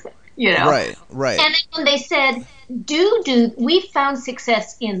wasn't worth it." Right. Right. And then when they said, we found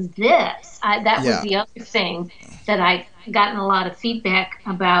success in this, that was Yeah. the other thing that I gotten a lot of feedback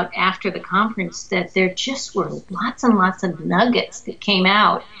about after the conference, that there just were lots and lots of nuggets that came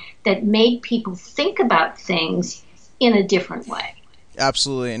out that made people think about things in a different way.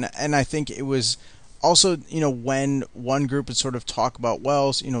 Absolutely, and I think it was also, when one group would sort of talk about,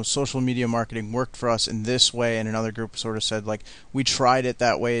 well, social media marketing worked for us in this way, and another group sort of said, like, we tried it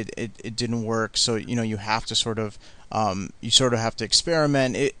that way, it didn't work. So you have to sort of you sort of have to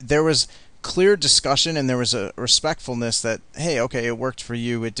experiment. There was clear discussion, and there was a respectfulness that, hey, okay, it worked for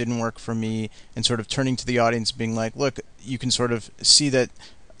you, it didn't work for me, and sort of turning to the audience being like, look, you can sort of see that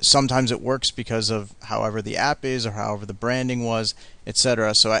sometimes it works because of however the app is or however the branding was,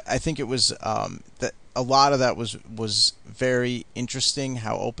 etc. So I think it was that a lot of that was very interesting,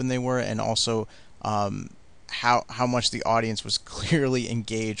 how open they were, and also how much the audience was clearly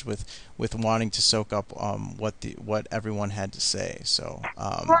engaged with wanting to soak up what everyone had to say. So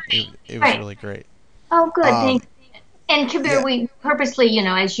it was really great. Oh, good. Um, Thank you. And Kabir, yeah, we purposely,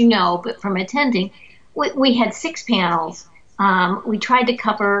 as you know, but from attending, we had 6 panels. We tried to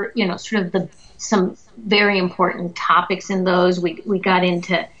cover, sort of some very important topics in those. We got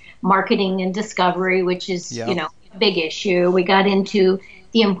into marketing and discovery, which is, yeah, a big issue. We got into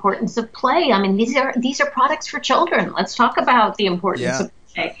the importance of play. I mean, these are products for children. Let's talk about the importance yeah, of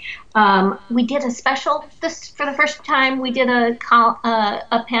play. We did a special this for the first time. We did a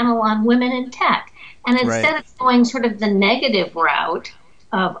panel on women in tech, and right, instead of going sort of the negative route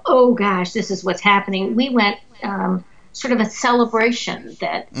of, oh gosh, this is what's happening, we went sort of a celebration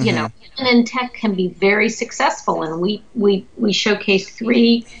that hmm, women in tech can be very successful, and we showcased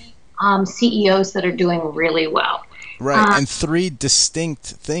 3 CEOs that are doing really well. right, Um, and 3 distinct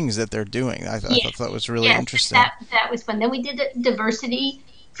things that they're doing. I yeah, thought that was really yes, interesting. that was fun. Then we did diversity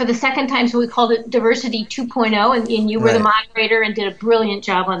for the second time, so we called it Diversity 2.0, and you were the Right. moderator and did a brilliant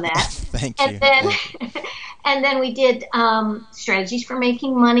job on that. Thank And you, then thank you. and then we did strategies for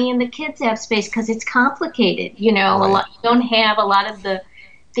making money in the kids app space because it's complicated. A Right. lot, you don't have a lot of the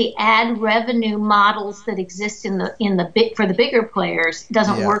ad revenue models that exist in the big for the bigger players.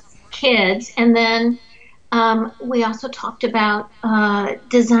 Doesn't Yeah. work for kids. And then we also talked about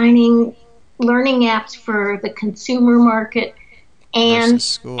designing learning apps for the consumer market and Versus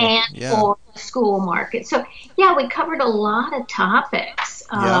school. and Yeah. for the school market. So yeah, we covered a lot of topics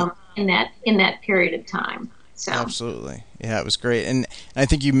Yep. in that period of time. So Absolutely. Yeah, it was great. And I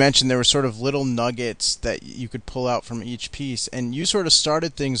think you mentioned there were sort of little nuggets that you could pull out from each piece. And you sort of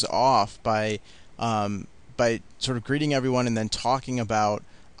started things off by sort of greeting everyone and then talking about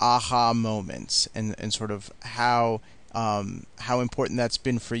aha moments and sort of how important that's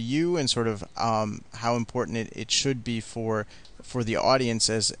been for you and sort of how important it should be for the audience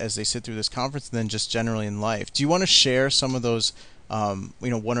as they sit through this conference and then just generally in life. Do you want to share some of those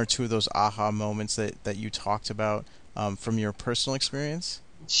 1 or 2 of those aha moments that you talked about from your personal experience?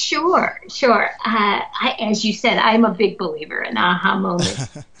 sure. As you said, I'm a big believer in aha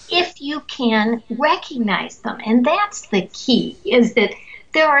moments. If you can recognize them, and that's the key, is that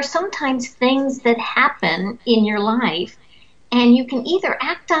there are sometimes things that happen in your life and you can either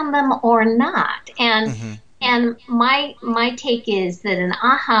act on them or not. And Hmm. my take is that an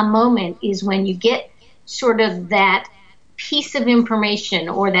aha moment is when you get sort of that piece of information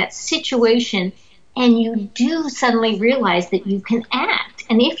or that situation and you do suddenly realize that you can act.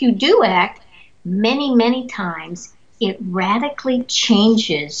 And if you do act many times, it radically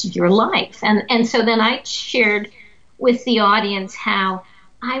changes your life. And so then I shared with the audience how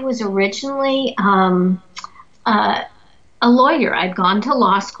I was originally uh, a lawyer. I'd gone to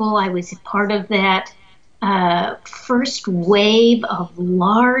law school. I was part of that first wave of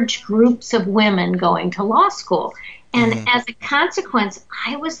large groups of women going to law school. And Hmm. as a consequence,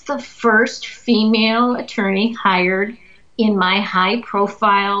 I was the first female attorney hired in my high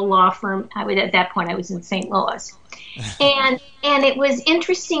profile law firm. At that point, I was in St. Louis. And it was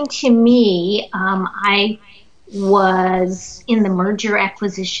interesting to me. I was in the merger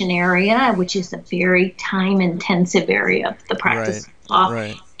acquisition area, which is a very time intensive area of the Right. practice of law.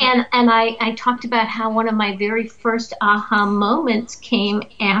 Right. And I talked about how one of my very first aha moments came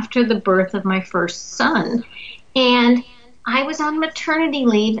after the birth of my first son. And I was on maternity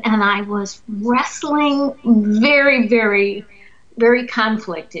leave and I was wrestling very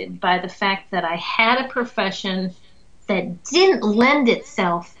conflicted by the fact that I had a profession that didn't lend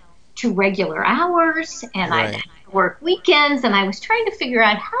itself to regular hours and I'd Right. have to work weekends and I was trying to figure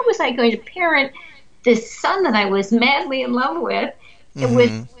out how was I going to parent this son that I was madly in love with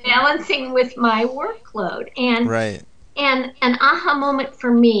Hmm. balancing with my workload. Right. And an aha moment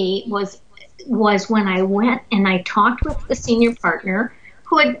for me was when I went and I talked with the senior partner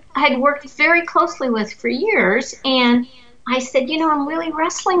who had worked very closely with for years. And I said, I'm really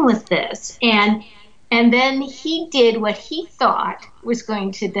wrestling with this. And then he did what he thought was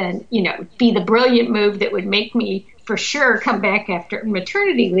going to then, be the brilliant move that would make me for sure come back after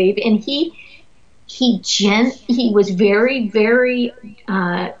maternity leave. And he was very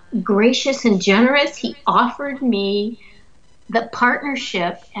gracious and generous. He offered me the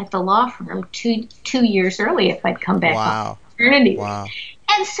partnership at the law firm two years early if I'd come back on Wow. eternity. Wow.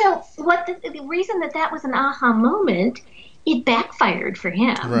 And so what the reason that that was an aha moment, it backfired for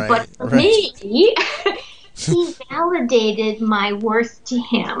him. Right, But for right. me, he validated my worth to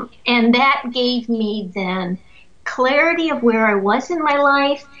him. And that gave me then clarity of where I was in my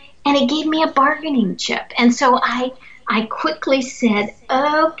life, and it gave me a bargaining chip. And so I quickly said,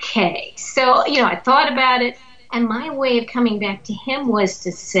 okay. So, I thought about it, and my way of coming back to him was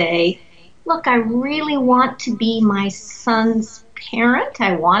to say, look, I really want to be my son's parent.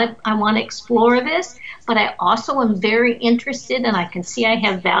 I want to explore this, but I also am very interested, and I can see I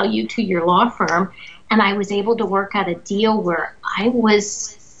have value to your law firm. And I was able to work out a deal where I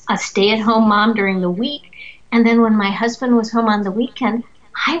was a stay-at-home mom during the week, and then when my husband was home on the weekend,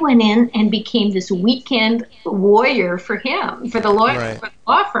 I went in and became this weekend warrior for him, for the lawyer, Right. for the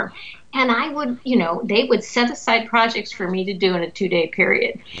law firm. And I would, they would set aside projects for me to do in a 2-day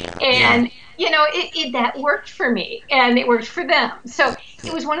period. And, that worked for me, and it worked for them. So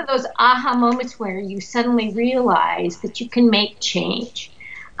it was one of those aha moments where you suddenly realize that you can make change.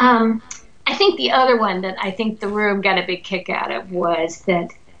 I think the other one that I think the room got a big kick out of was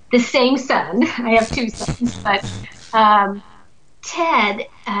that the same son, I have two sons, but Ted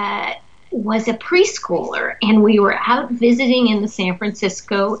was a preschooler, and we were out visiting in the San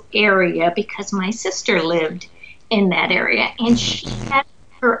Francisco area because my sister lived in that area, and she had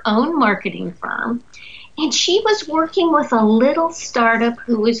her own marketing firm, and she was working with a little startup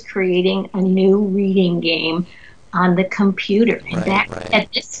who was creating a new reading game on the computer. And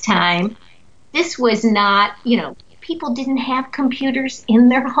at this time, this was not, people didn't have computers in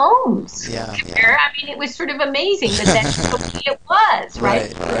their homes. Yeah. I mean, it was sort of amazing that that's the way it was,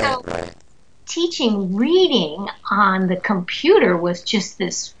 right? So teaching reading on the computer was just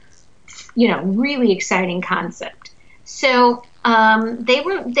this, really exciting concept. So they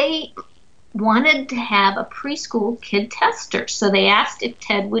wanted to have a preschool kid tester. So they asked if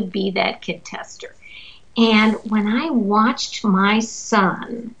Ted would be that kid tester. And when I watched my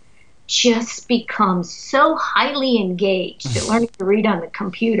son just become so highly engaged at learning to read on the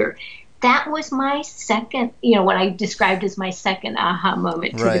computer, that was my second, what I described as my second aha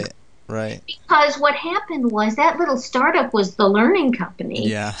moment. Right. Because what happened was that little startup was the learning company.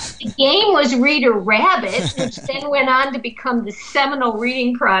 Yeah. The game was Reader Rabbit, which then went on to become the seminal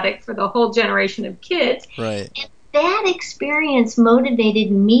reading product for the whole generation of kids. Right. And that experience motivated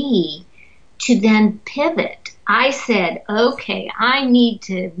me to then pivot. I said, okay, I need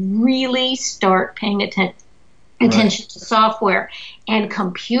to really start paying attention to software and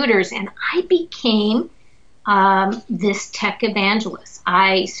computers. And I became this tech evangelist.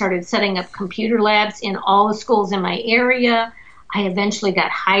 I started setting up computer labs in all the schools in my area. I eventually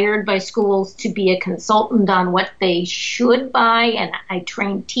got hired by schools to be a consultant on what they should buy, and I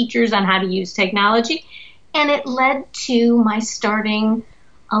trained teachers on how to use technology. And it led to my starting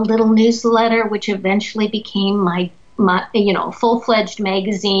a little newsletter, which eventually became my full-fledged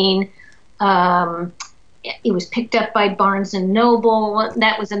magazine. It was picked up by Barnes and Noble.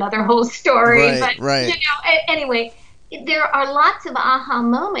 That was another whole story. Right. Anyway, there are lots of aha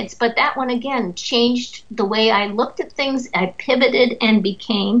moments, but that one again changed the way I looked at things. I pivoted and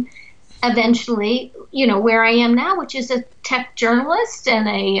became eventually, where I am now, which is a tech journalist and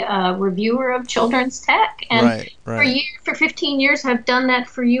a reviewer of children's tech. And for 15 years, I've done that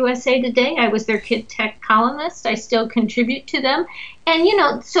for USA Today. I was their kid tech columnist. I still contribute to them.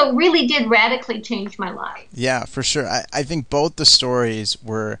 And, so really did radically change my life. Yeah, for sure. I think both the stories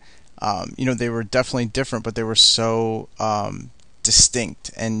were, they were definitely different, but they were so distinct,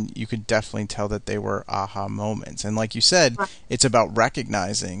 and you could definitely tell that they were aha moments. And like you said, it's about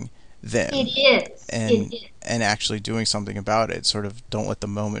recognizing them. It is. And actually doing something about it. Sort of don't let the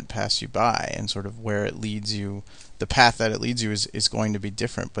moment pass you by, and sort of where it leads you, the path that it leads you is going to be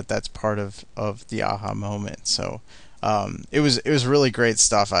different, but that's part of the aha moment. So it was really great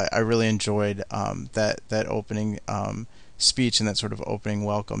stuff. I really enjoyed that opening speech and that sort of opening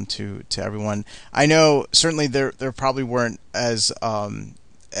welcome to everyone. I know certainly there probably weren't as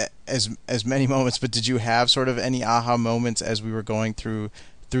many moments, but did you have sort of any aha moments as we were going through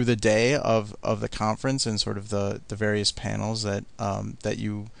the day of the conference and sort of the various panels that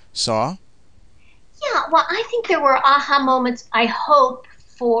you saw? Yeah, well, I think there were aha moments, I hope,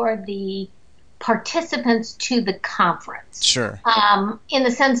 for the participants to the conference. Sure. In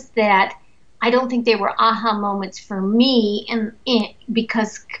the sense that I don't think they were aha moments for me,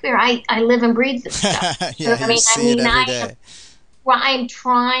 because I live and breathe this stuff. Yeah, you see it every day. I'm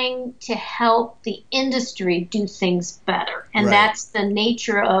trying to help the industry do things better. And that's the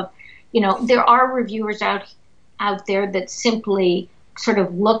nature of, there are reviewers out there that simply sort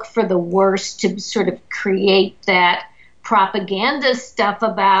of look for the worst to sort of create that propaganda stuff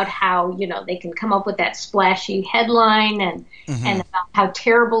about how, they can come up with that splashy headline and about how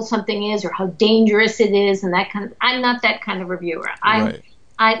terrible something is or how dangerous it is and that kind of. I'm not that kind of reviewer. Right.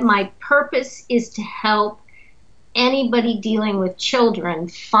 My purpose is to help anybody dealing with children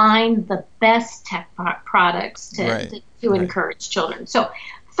find the best tech products to encourage children. So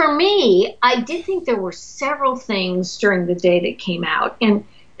for me, I did think there were several things during the day that came out, and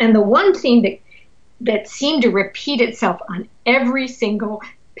the one thing that seemed to repeat itself on every single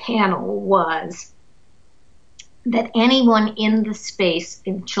panel was that anyone in the space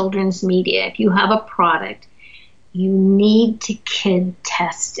in children's media, if you have a product, you need to kid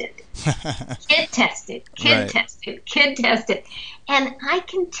test it. Kid test it, kid test it, kid test it. And I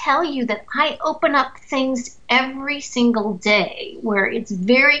can tell you that I open up things every single day where it's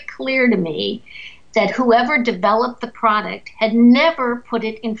very clear to me that whoever developed the product had never put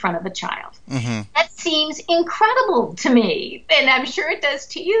it in front of a child. That seems incredible to me. And I'm sure it does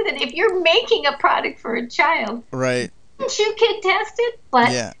to you, that if you're making a product for a child, shouldn't you kid test it?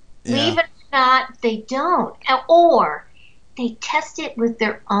 But believe it or not, they don't. Or they test it with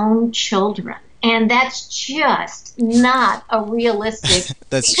their own children. And that's just not a realistic...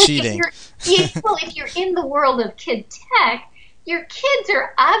 That's cheating. If you're in the world of kid tech, your kids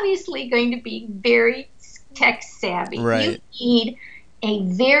are obviously going to be very tech savvy. Right. You need a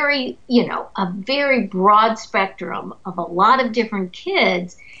very broad spectrum of a lot of different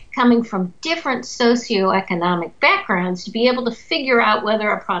kids coming from different socioeconomic backgrounds to be able to figure out whether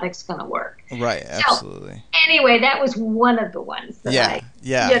a product's going to work. Right, absolutely. So, anyway, that was one of the ones that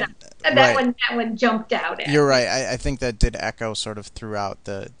that one jumped out at. You're right. I think that did echo sort of throughout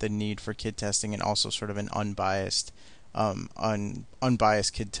the need for kid testing, and also sort of an unbiased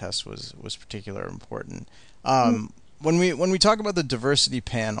kid test was particularly important. When we talk about the diversity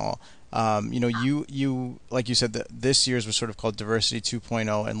panel, you like you said that this year's was sort of called Diversity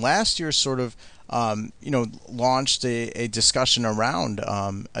 2.0, and last year sort of launched a discussion around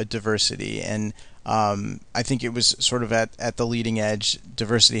a diversity, and I think it was sort of at the leading edge.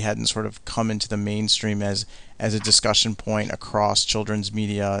 Diversity hadn't sort of come into the mainstream as a discussion point across children's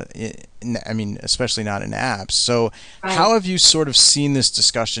media. Especially not in apps. So how have you sort of seen this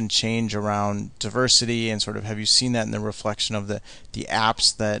discussion change around diversity, and sort of have you seen that in the reflection of the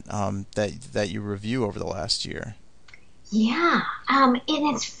apps that you review over the last year? Yeah, and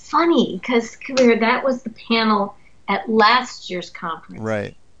it's funny because, Kabir, that was the panel at last year's conference.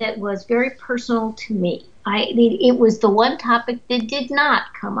 Right. That was very personal to me. It was the one topic that did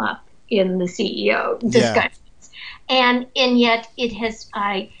not come up in the CEO discussions, and yet it has.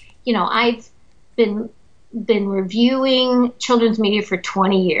 I've been reviewing children's media for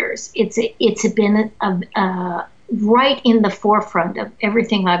 20 years. It's been right in the forefront of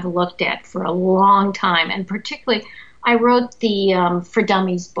everything I've looked at for a long time, and particularly. I wrote the For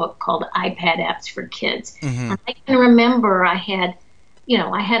Dummies book called iPad Apps for Kids. And I can remember I had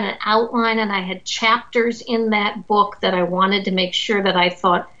an outline and I had chapters in that book that I wanted to make sure that I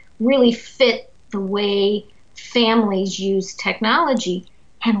thought really fit the way families use technology.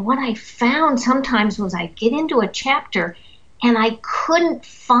 And what I found sometimes was I get into a chapter and I couldn't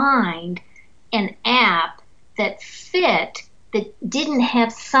find an app that fit, that didn't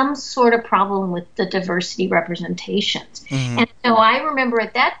have some sort of problem with the diversity representations. And so I remember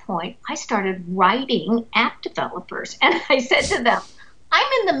at that point, I started writing app developers. And I said to them, I'm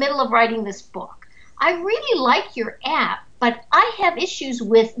in the middle of writing this book. I really like your app, but I have issues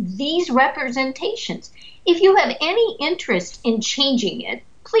with these representations. If you have any interest in changing it,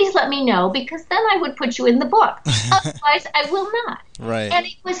 please let me know, because then I would put you in the book. Otherwise, I will not. Right. And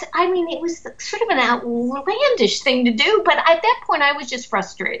it was sort of an outlandish thing to do, but at that point I was just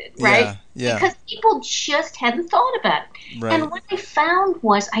frustrated, right? Yeah. Because people just hadn't thought about it. Right. And what I found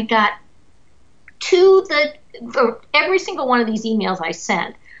was I got for every single one of these emails I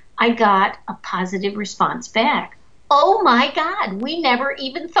sent, I got a positive response back. Oh my God, we never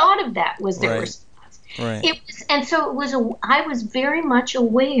even thought of that, was their response. Right. I was very much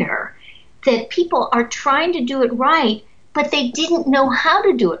aware that people are trying to do it right, but they didn't know how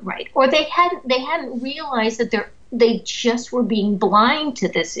to do it right, or they hadn't realized that they just were being blind to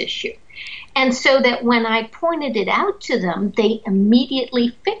this issue. And so that when I pointed it out to them, they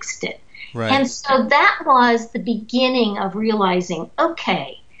immediately fixed it. Right. And so that was the beginning of realizing,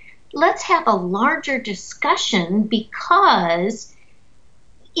 okay, let's have a larger discussion, because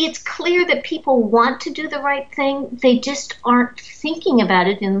it's clear that people want to do the right thing. They just aren't thinking about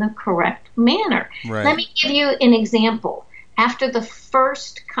it in the correct manner. Right. Let me give you an example. After the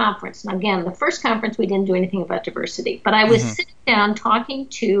first conference, and again, the first conference we didn't do anything about diversity, but I was sitting down talking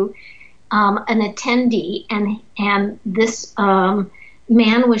to an attendee, and this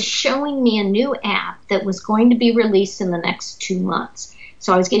man was showing me a new app that was going to be released in the next 2 months.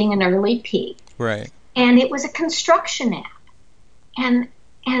 So I was getting an early peek. Right. And it was a construction app. And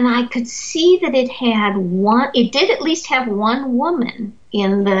I could see that it did at least have one woman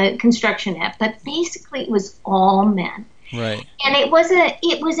in the construction app, but basically it was all men. Right. And it was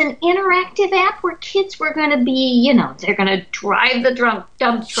an interactive app where kids were going to be, they're going to drive the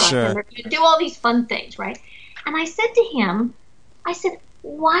dump truck, Sure. and they're going to do all these fun things, right? And I said to him,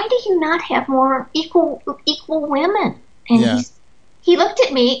 why do you not have more equal women? And he looked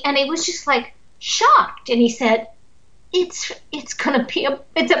at me, and he was just like shocked, and he said, it's going to be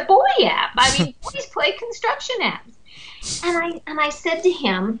it's a boy app. I mean, boys play construction apps. And I said to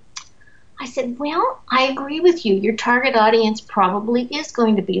him, I said, well, I agree with you. Your target audience probably is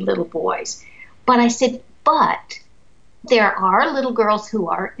going to be little boys. But I said, but there are little girls who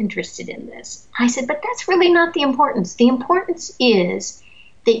are interested in this. I said, but that's really not the importance. The importance is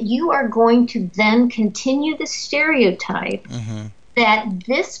that you are going to then continue the stereotype that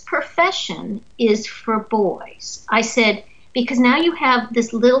this profession is for boys. I said, because now you have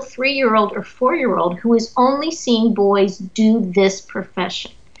this little 3-year-old or 4-year-old who is only seeing boys do this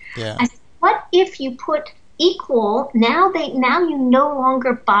profession. Yeah. I said, what if you put equal, now you no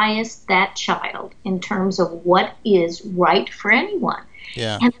longer bias that child in terms of what is right for anyone.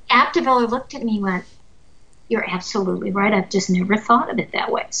 Yeah. And the app developer looked at me and went, you're absolutely right. I've just never thought of it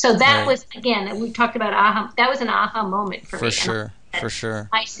that way. So that was, again, we talked about aha. That was an aha moment for me. For sure.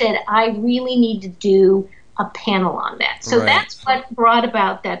 I said, I really need to do a panel on that. So that's what brought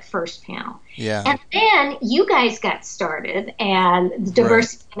about that first panel. Yeah. And then you guys got started, and the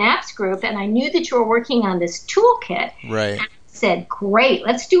Diversity in Apps group, and I knew that you were working on this toolkit. Right. And I said, great,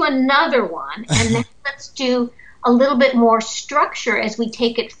 let's do another one, and then let's do a little bit more structure as we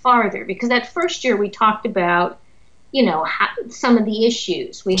take it farther. Because that first year we talked about, some of the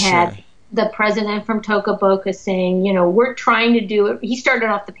issues. We had the president from Toca Boca saying, we're trying to do it. He started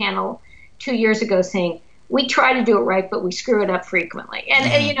off the panel 2 years ago saying, we try to do it right, but we screw it up frequently.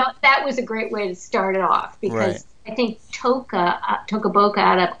 And that was a great way to start it off, because I think Toca Boca,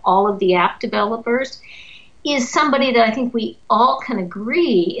 out of all of the app developers, is somebody that I think we all can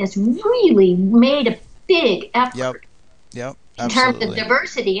agree has really made a big effort in terms of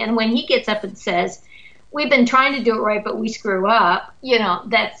diversity. And when he gets up and says, we've been trying to do it right, but we screw up,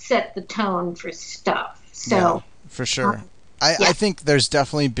 that set the tone for stuff. So for sure. I think there's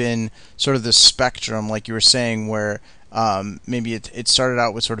definitely been sort of this spectrum, like you were saying, where maybe it started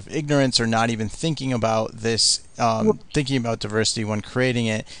out with sort of ignorance or not even thinking about this, thinking about diversity when creating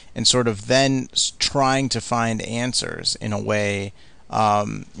it, and sort of then trying to find answers in a way,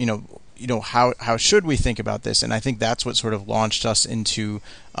 how should we think about this? And I think that's what sort of launched us into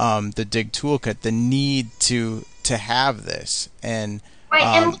the Dig Toolkit, the need to have this. And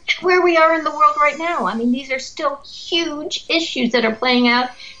and look at where we are in the world right now. I mean, these are still huge issues that are playing out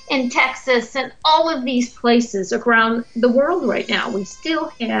in Texas and all of these places around the world right now. We still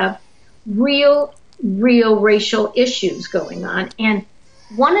have real racial issues going on. And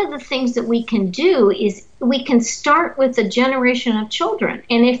one of the things that we can do is we can start with a generation of children.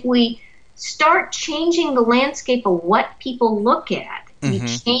 And if we start changing the landscape of what people look at, we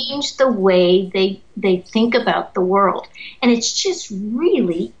change the way they think about the world. And it's just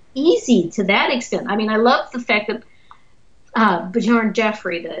really easy to that extent. I mean, I love the fact that Bjorn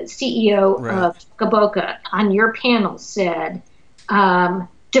Jeffrey, the CEO of Toca Boca, on your panel said,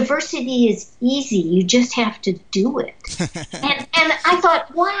 diversity is easy. You just have to do it. and I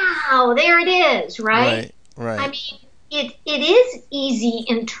thought, wow, there it is, right? Right. I mean, it is easy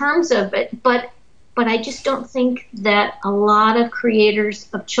in terms of it, but I just don't think that a lot of creators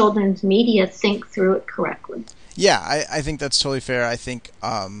of children's media think through it correctly. Yeah, I think that's totally fair. I think,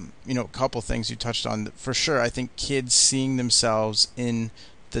 a couple things you touched on. For sure, I think kids seeing themselves in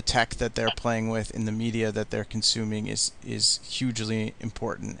the tech that they're playing with, in the media that they're consuming is hugely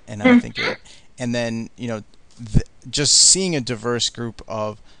important. And I think and then, just seeing a diverse group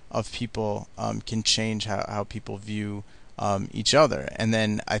of people can change how people view each other. And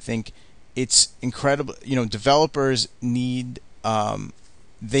then I think it's incredible. Developers need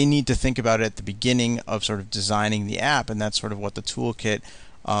they need to think about it at the beginning of sort of designing the app, and that's sort of what the toolkit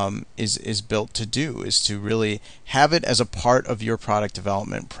is built to do, is to really have it as a part of your product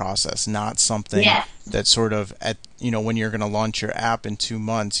development process, not something that sort of when you're going to launch your app in 2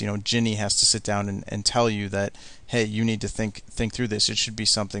 months, Ginny has to sit down and tell you that, hey, you need to think through this. It should be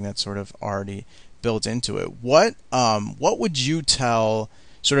something that's sort of already built into it. What would you tell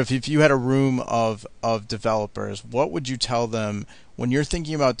sort of if you had a room of developers, what would you tell them when you're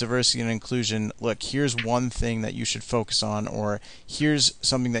thinking about diversity and inclusion? Look, here's one thing that you should focus on, or here's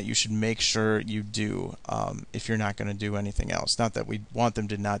something that you should make sure you do if you're not going to do anything else. Not that we want them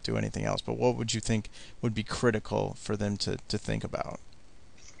to not do anything else, but what would you think would be critical for them to think about?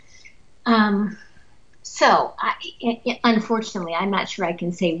 So, unfortunately, I'm not sure I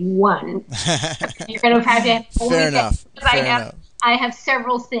can say one. You're going to have to. Fair enough. I have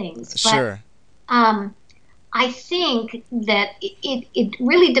several things. Sure. But, I think that it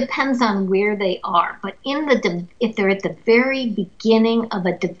really depends on where they are. But if they're at the very beginning of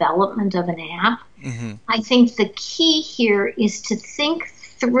a development of an app, mm-hmm. I think the key here is to think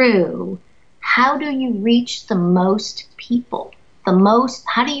through, how do you reach the most people?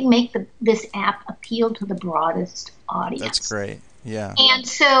 How do you make this app appeal to the broadest audience? That's great. Yeah. And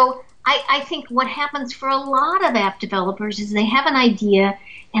so I think what happens for a lot of app developers is they have an idea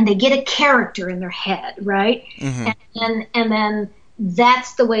and they get a character in their head, right? Mm-hmm. And then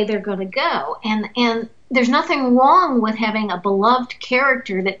that's the way they're going to go. And there's nothing wrong with having a beloved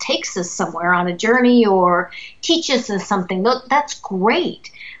character that takes us somewhere on a journey or teaches us something. That's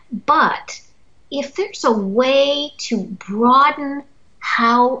great. But if there's a way to broaden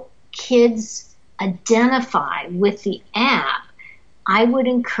how kids identify with the app, I would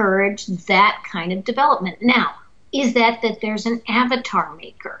encourage that kind of development. Now, is that there's an avatar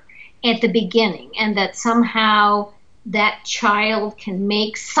maker at the beginning and that somehow that child can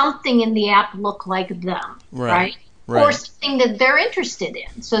make something in the app look like them, right? Or something that they're interested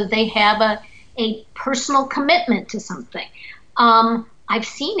in, so they have a personal commitment to something. I've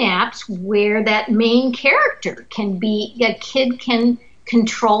seen apps where that main character a kid can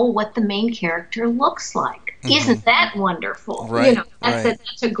control what the main character looks like. Mm-hmm. Isn't that wonderful? Right.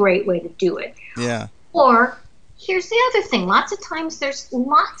 That's a great way to do it. Yeah. Or here's the other thing. Lots of times there's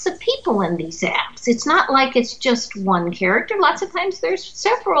lots of people in these apps. It's not like it's just one character. Lots of times there's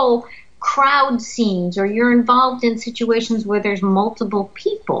several crowd scenes, or you're involved in situations where there's multiple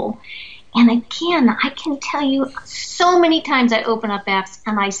people. And again, I can tell you so many times I open up apps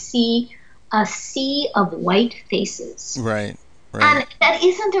and I see a sea of white faces. Right. And that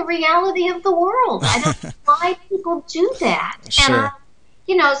isn't a reality of the world. I don't know why people do that. Sure.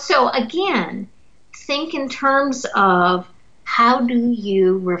 And, so again, think in terms of how do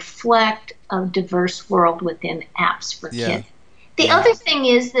you reflect a diverse world within apps for kids. The other thing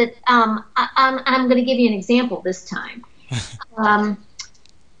is that I'm going to give you an example this time.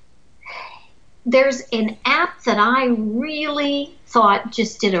 There's an app that I really thought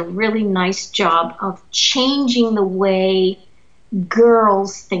just did a really nice job of changing the way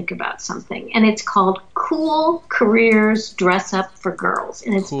girls think about something, and it's called Cool Careers Dress Up for Girls,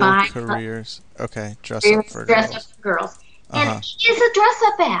 and it's by Careers. Okay, Dress Up for Girls. And it is a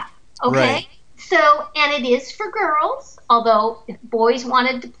dress-up app. Okay, right. So and it is for girls. Although if boys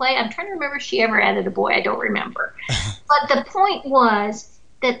wanted to play, I'm trying to remember if she ever added a boy. I don't remember. But the point was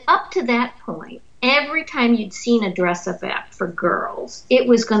that up to that point, every time you'd seen a dress-up app for girls, it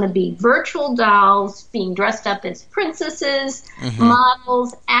was going to be virtual dolls being dressed up as princesses,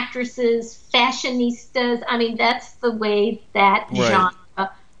 models, actresses, fashionistas. I mean, that's the way that genre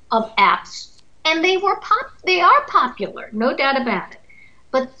of apps. And they are popular, no doubt about it.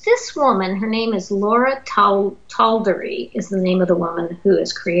 But this woman, her name is Laura Taldery, is the name of the woman who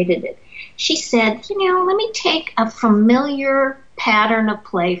has created it. She said, let me take a familiar pattern of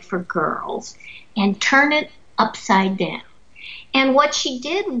play for girls and turn it upside down. And what she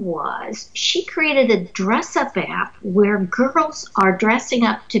did was she created a dress-up app where girls are dressing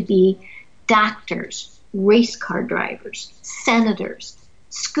up to be doctors, race car drivers, senators,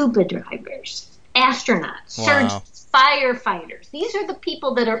 scuba divers, astronauts, surgeons, firefighters. These are the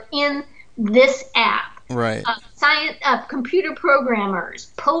people that are in this app. Right. Computer programmers,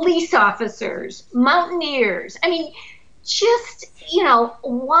 police officers, mountaineers. I mean, just, a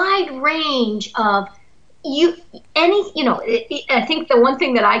wide range of I think the one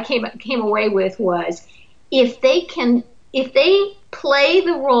thing that I came away with was if they play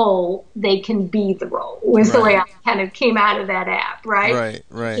the role, they can be the role, was the way I kind of came out of that app, right?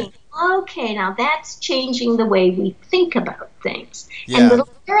 Right. Okay, now that's changing the way we think about things. And little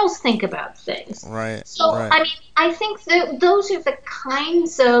girls think about things. Right. So, I mean, I think that those are the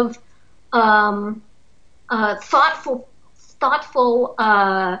kinds of thoughtful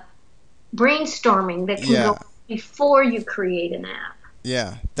brainstorming that can go before you create an app.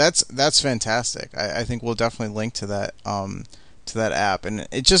 Yeah, that's fantastic. I think we'll definitely link to that app, and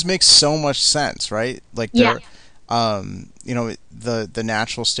it just makes so much sense, right? Like the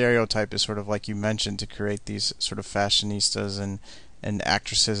natural stereotype is sort of like you mentioned, to create these sort of fashionistas and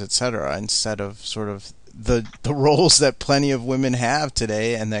actresses, etc., instead of sort of the roles that plenty of women have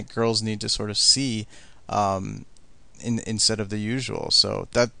today and that girls need to sort of see instead of the usual. So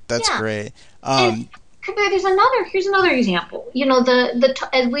that's great. And Kabir, here's another example. You know,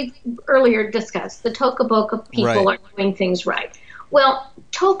 as we earlier discussed, the Toca Boca people are doing things right. Well,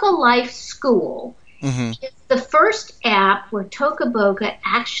 Toca Life School is the first app where Toca Boca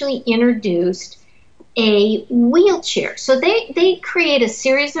actually introduced a wheelchair. So they create a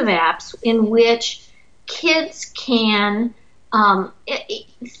series of apps in which kids can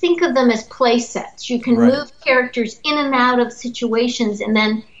think of them as play sets. You can move characters in and out of situations, and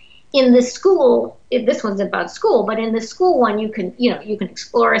then in the school, this one's about school, but in the school one, you can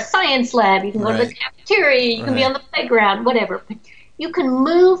explore a science lab, you can go to the cafeteria, you can be on the playground, whatever. But you can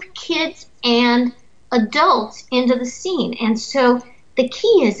move kids and adults into the scene. And so the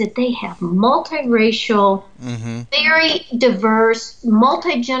key is that they have multiracial, very diverse,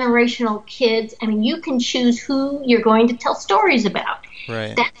 multi-generational kids. I mean, you can choose who you're going to tell stories about.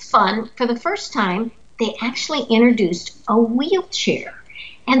 Right. That's fun. For the first time, they actually introduced a wheelchair.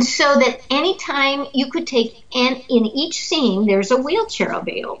 And so that anytime you could take, and in each scene, there's a wheelchair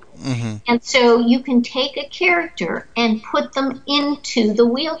available. And so you can take a character and put them into the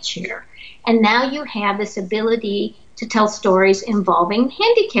wheelchair. And now you have this ability to tell stories involving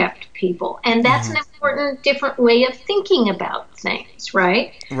handicapped people. And that's an important, different way of thinking about things,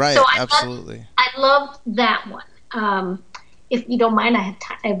 right? Right, so absolutely. I loved that one. If you don't mind, I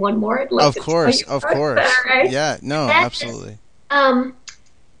have one more. I'd love of course. Right? Yeah, no, absolutely.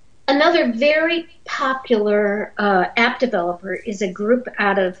 Another very popular app developer is a group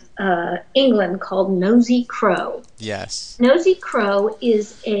out of England called Nosy Crow. Yes. Nosy Crow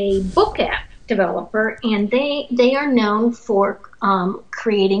is a book app developer, and they are known for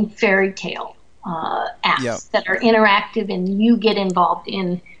creating fairy tale apps that are interactive, and you get involved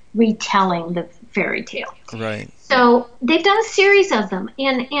in retelling the fairy tale. Right. So they've done a series of them,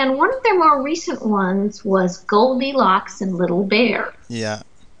 and one of their more recent ones was Goldilocks and Little Bear. Yeah.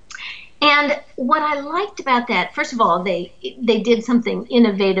 And what I liked about that, first of all, they did something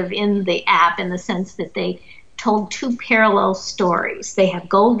innovative in the app in the sense that they told two parallel stories. They have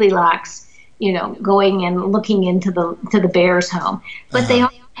Goldilocks, going and looking into the bear's home, but they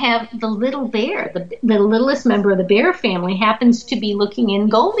also have the little bear, the littlest member of the bear family, happens to be looking in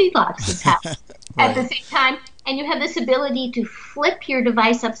Goldilocks' house at the same time. And you have this ability to flip your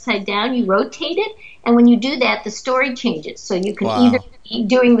device upside down. You rotate it, and when you do that, the story changes. So you can either be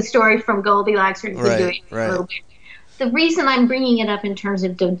doing the story from Goldilocks or you can do it a little bit. The reason I'm bringing it up in terms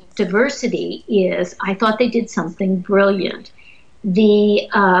of diversity is I thought they did something brilliant. The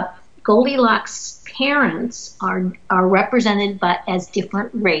Goldilocks parents are represented as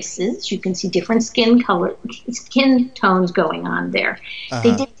different races. You can see different skin tones going on there.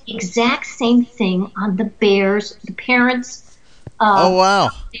 They did the exact same thing on the parents.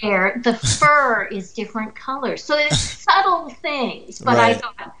 Bear, the fur is different colors. So it's subtle things, but I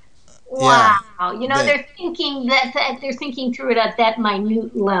thought, wow, they're thinking they're thinking through it at that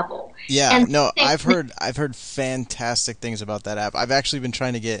minute level. Yeah, and I've heard fantastic things about that app. I've actually been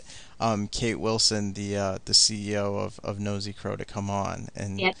trying to get Kate Wilson, the CEO of Nosy Crow, to come on.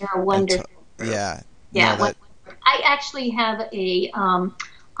 And yeah, they're wonderful. Yeah. I actually have a on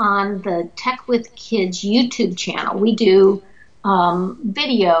the Tech with Kids YouTube channel. We do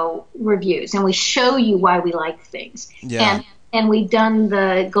video reviews, and we show you why we like things. Yeah. And we've done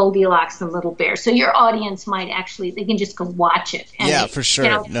the Goldilocks and Little Bear. So your audience might they can just go watch it. And for sure.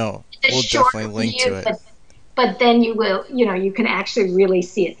 We'll definitely link to it. But then you will, you can actually really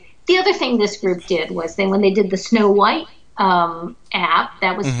see it. The other thing this group did was when they did the Snow White app,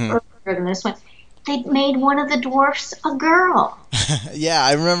 that was earlier than this one, they made one of the dwarfs a girl. Yeah,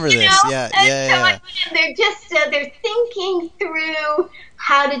 I remember this. Yeah. They're just they're thinking through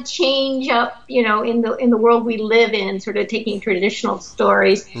how to change up, in the world we live in, sort of taking traditional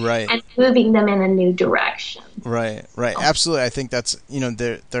stories and moving them in a new direction. Right. Absolutely. I think that's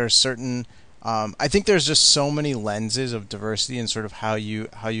there are certain. I think there's just so many lenses of diversity and sort of how you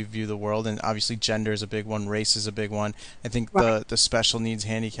view the world, and obviously gender is a big one, race is a big one. I think the special needs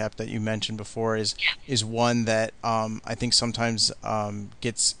handicap that you mentioned before is one that I think sometimes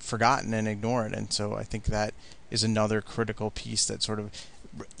gets forgotten and ignored, and so I think that is another critical piece that sort of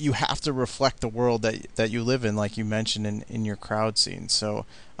you have to reflect the world that you live in, like you mentioned in your crowd scene. So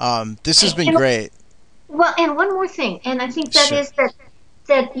this has been great. Well, and one more thing, and I think that is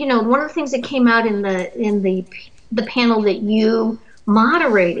that one of the things that came out in the panel that you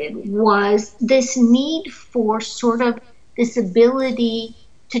moderated was this need for sort of this ability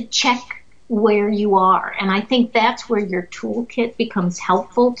to check where you are. And I think that's where your toolkit becomes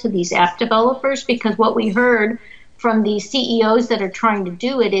helpful to these app developers, because what we heard from the CEOs that are trying to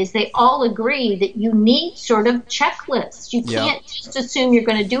do it is they all agree that you need sort of checklists. You can't just assume you're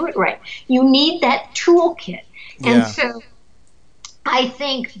going to do it right. You need that toolkit. And so I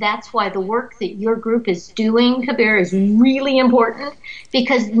think that's why the work that your group is doing, Kabir, is really important,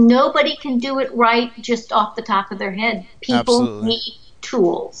 because nobody can do it right just off the top of their head. People need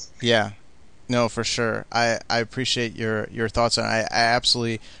tools. Yeah. No, for sure. I appreciate your thoughts on it. I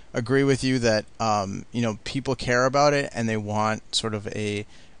absolutely agree with you that people care about it and they want sort of a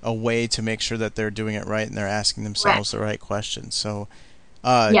way to make sure that they're doing it right and they're asking themselves the right questions. So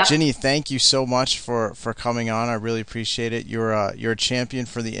Ginny, thank you so much for coming on. I really appreciate it. You're a champion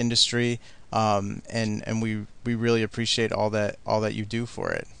for the industry, and we really appreciate all that you do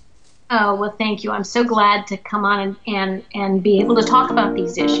for it. Oh, well, thank you. I'm so glad to come on and be able to talk about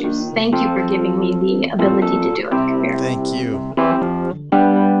these issues. Thank you for giving me the ability to do it, Kabir. Thank you.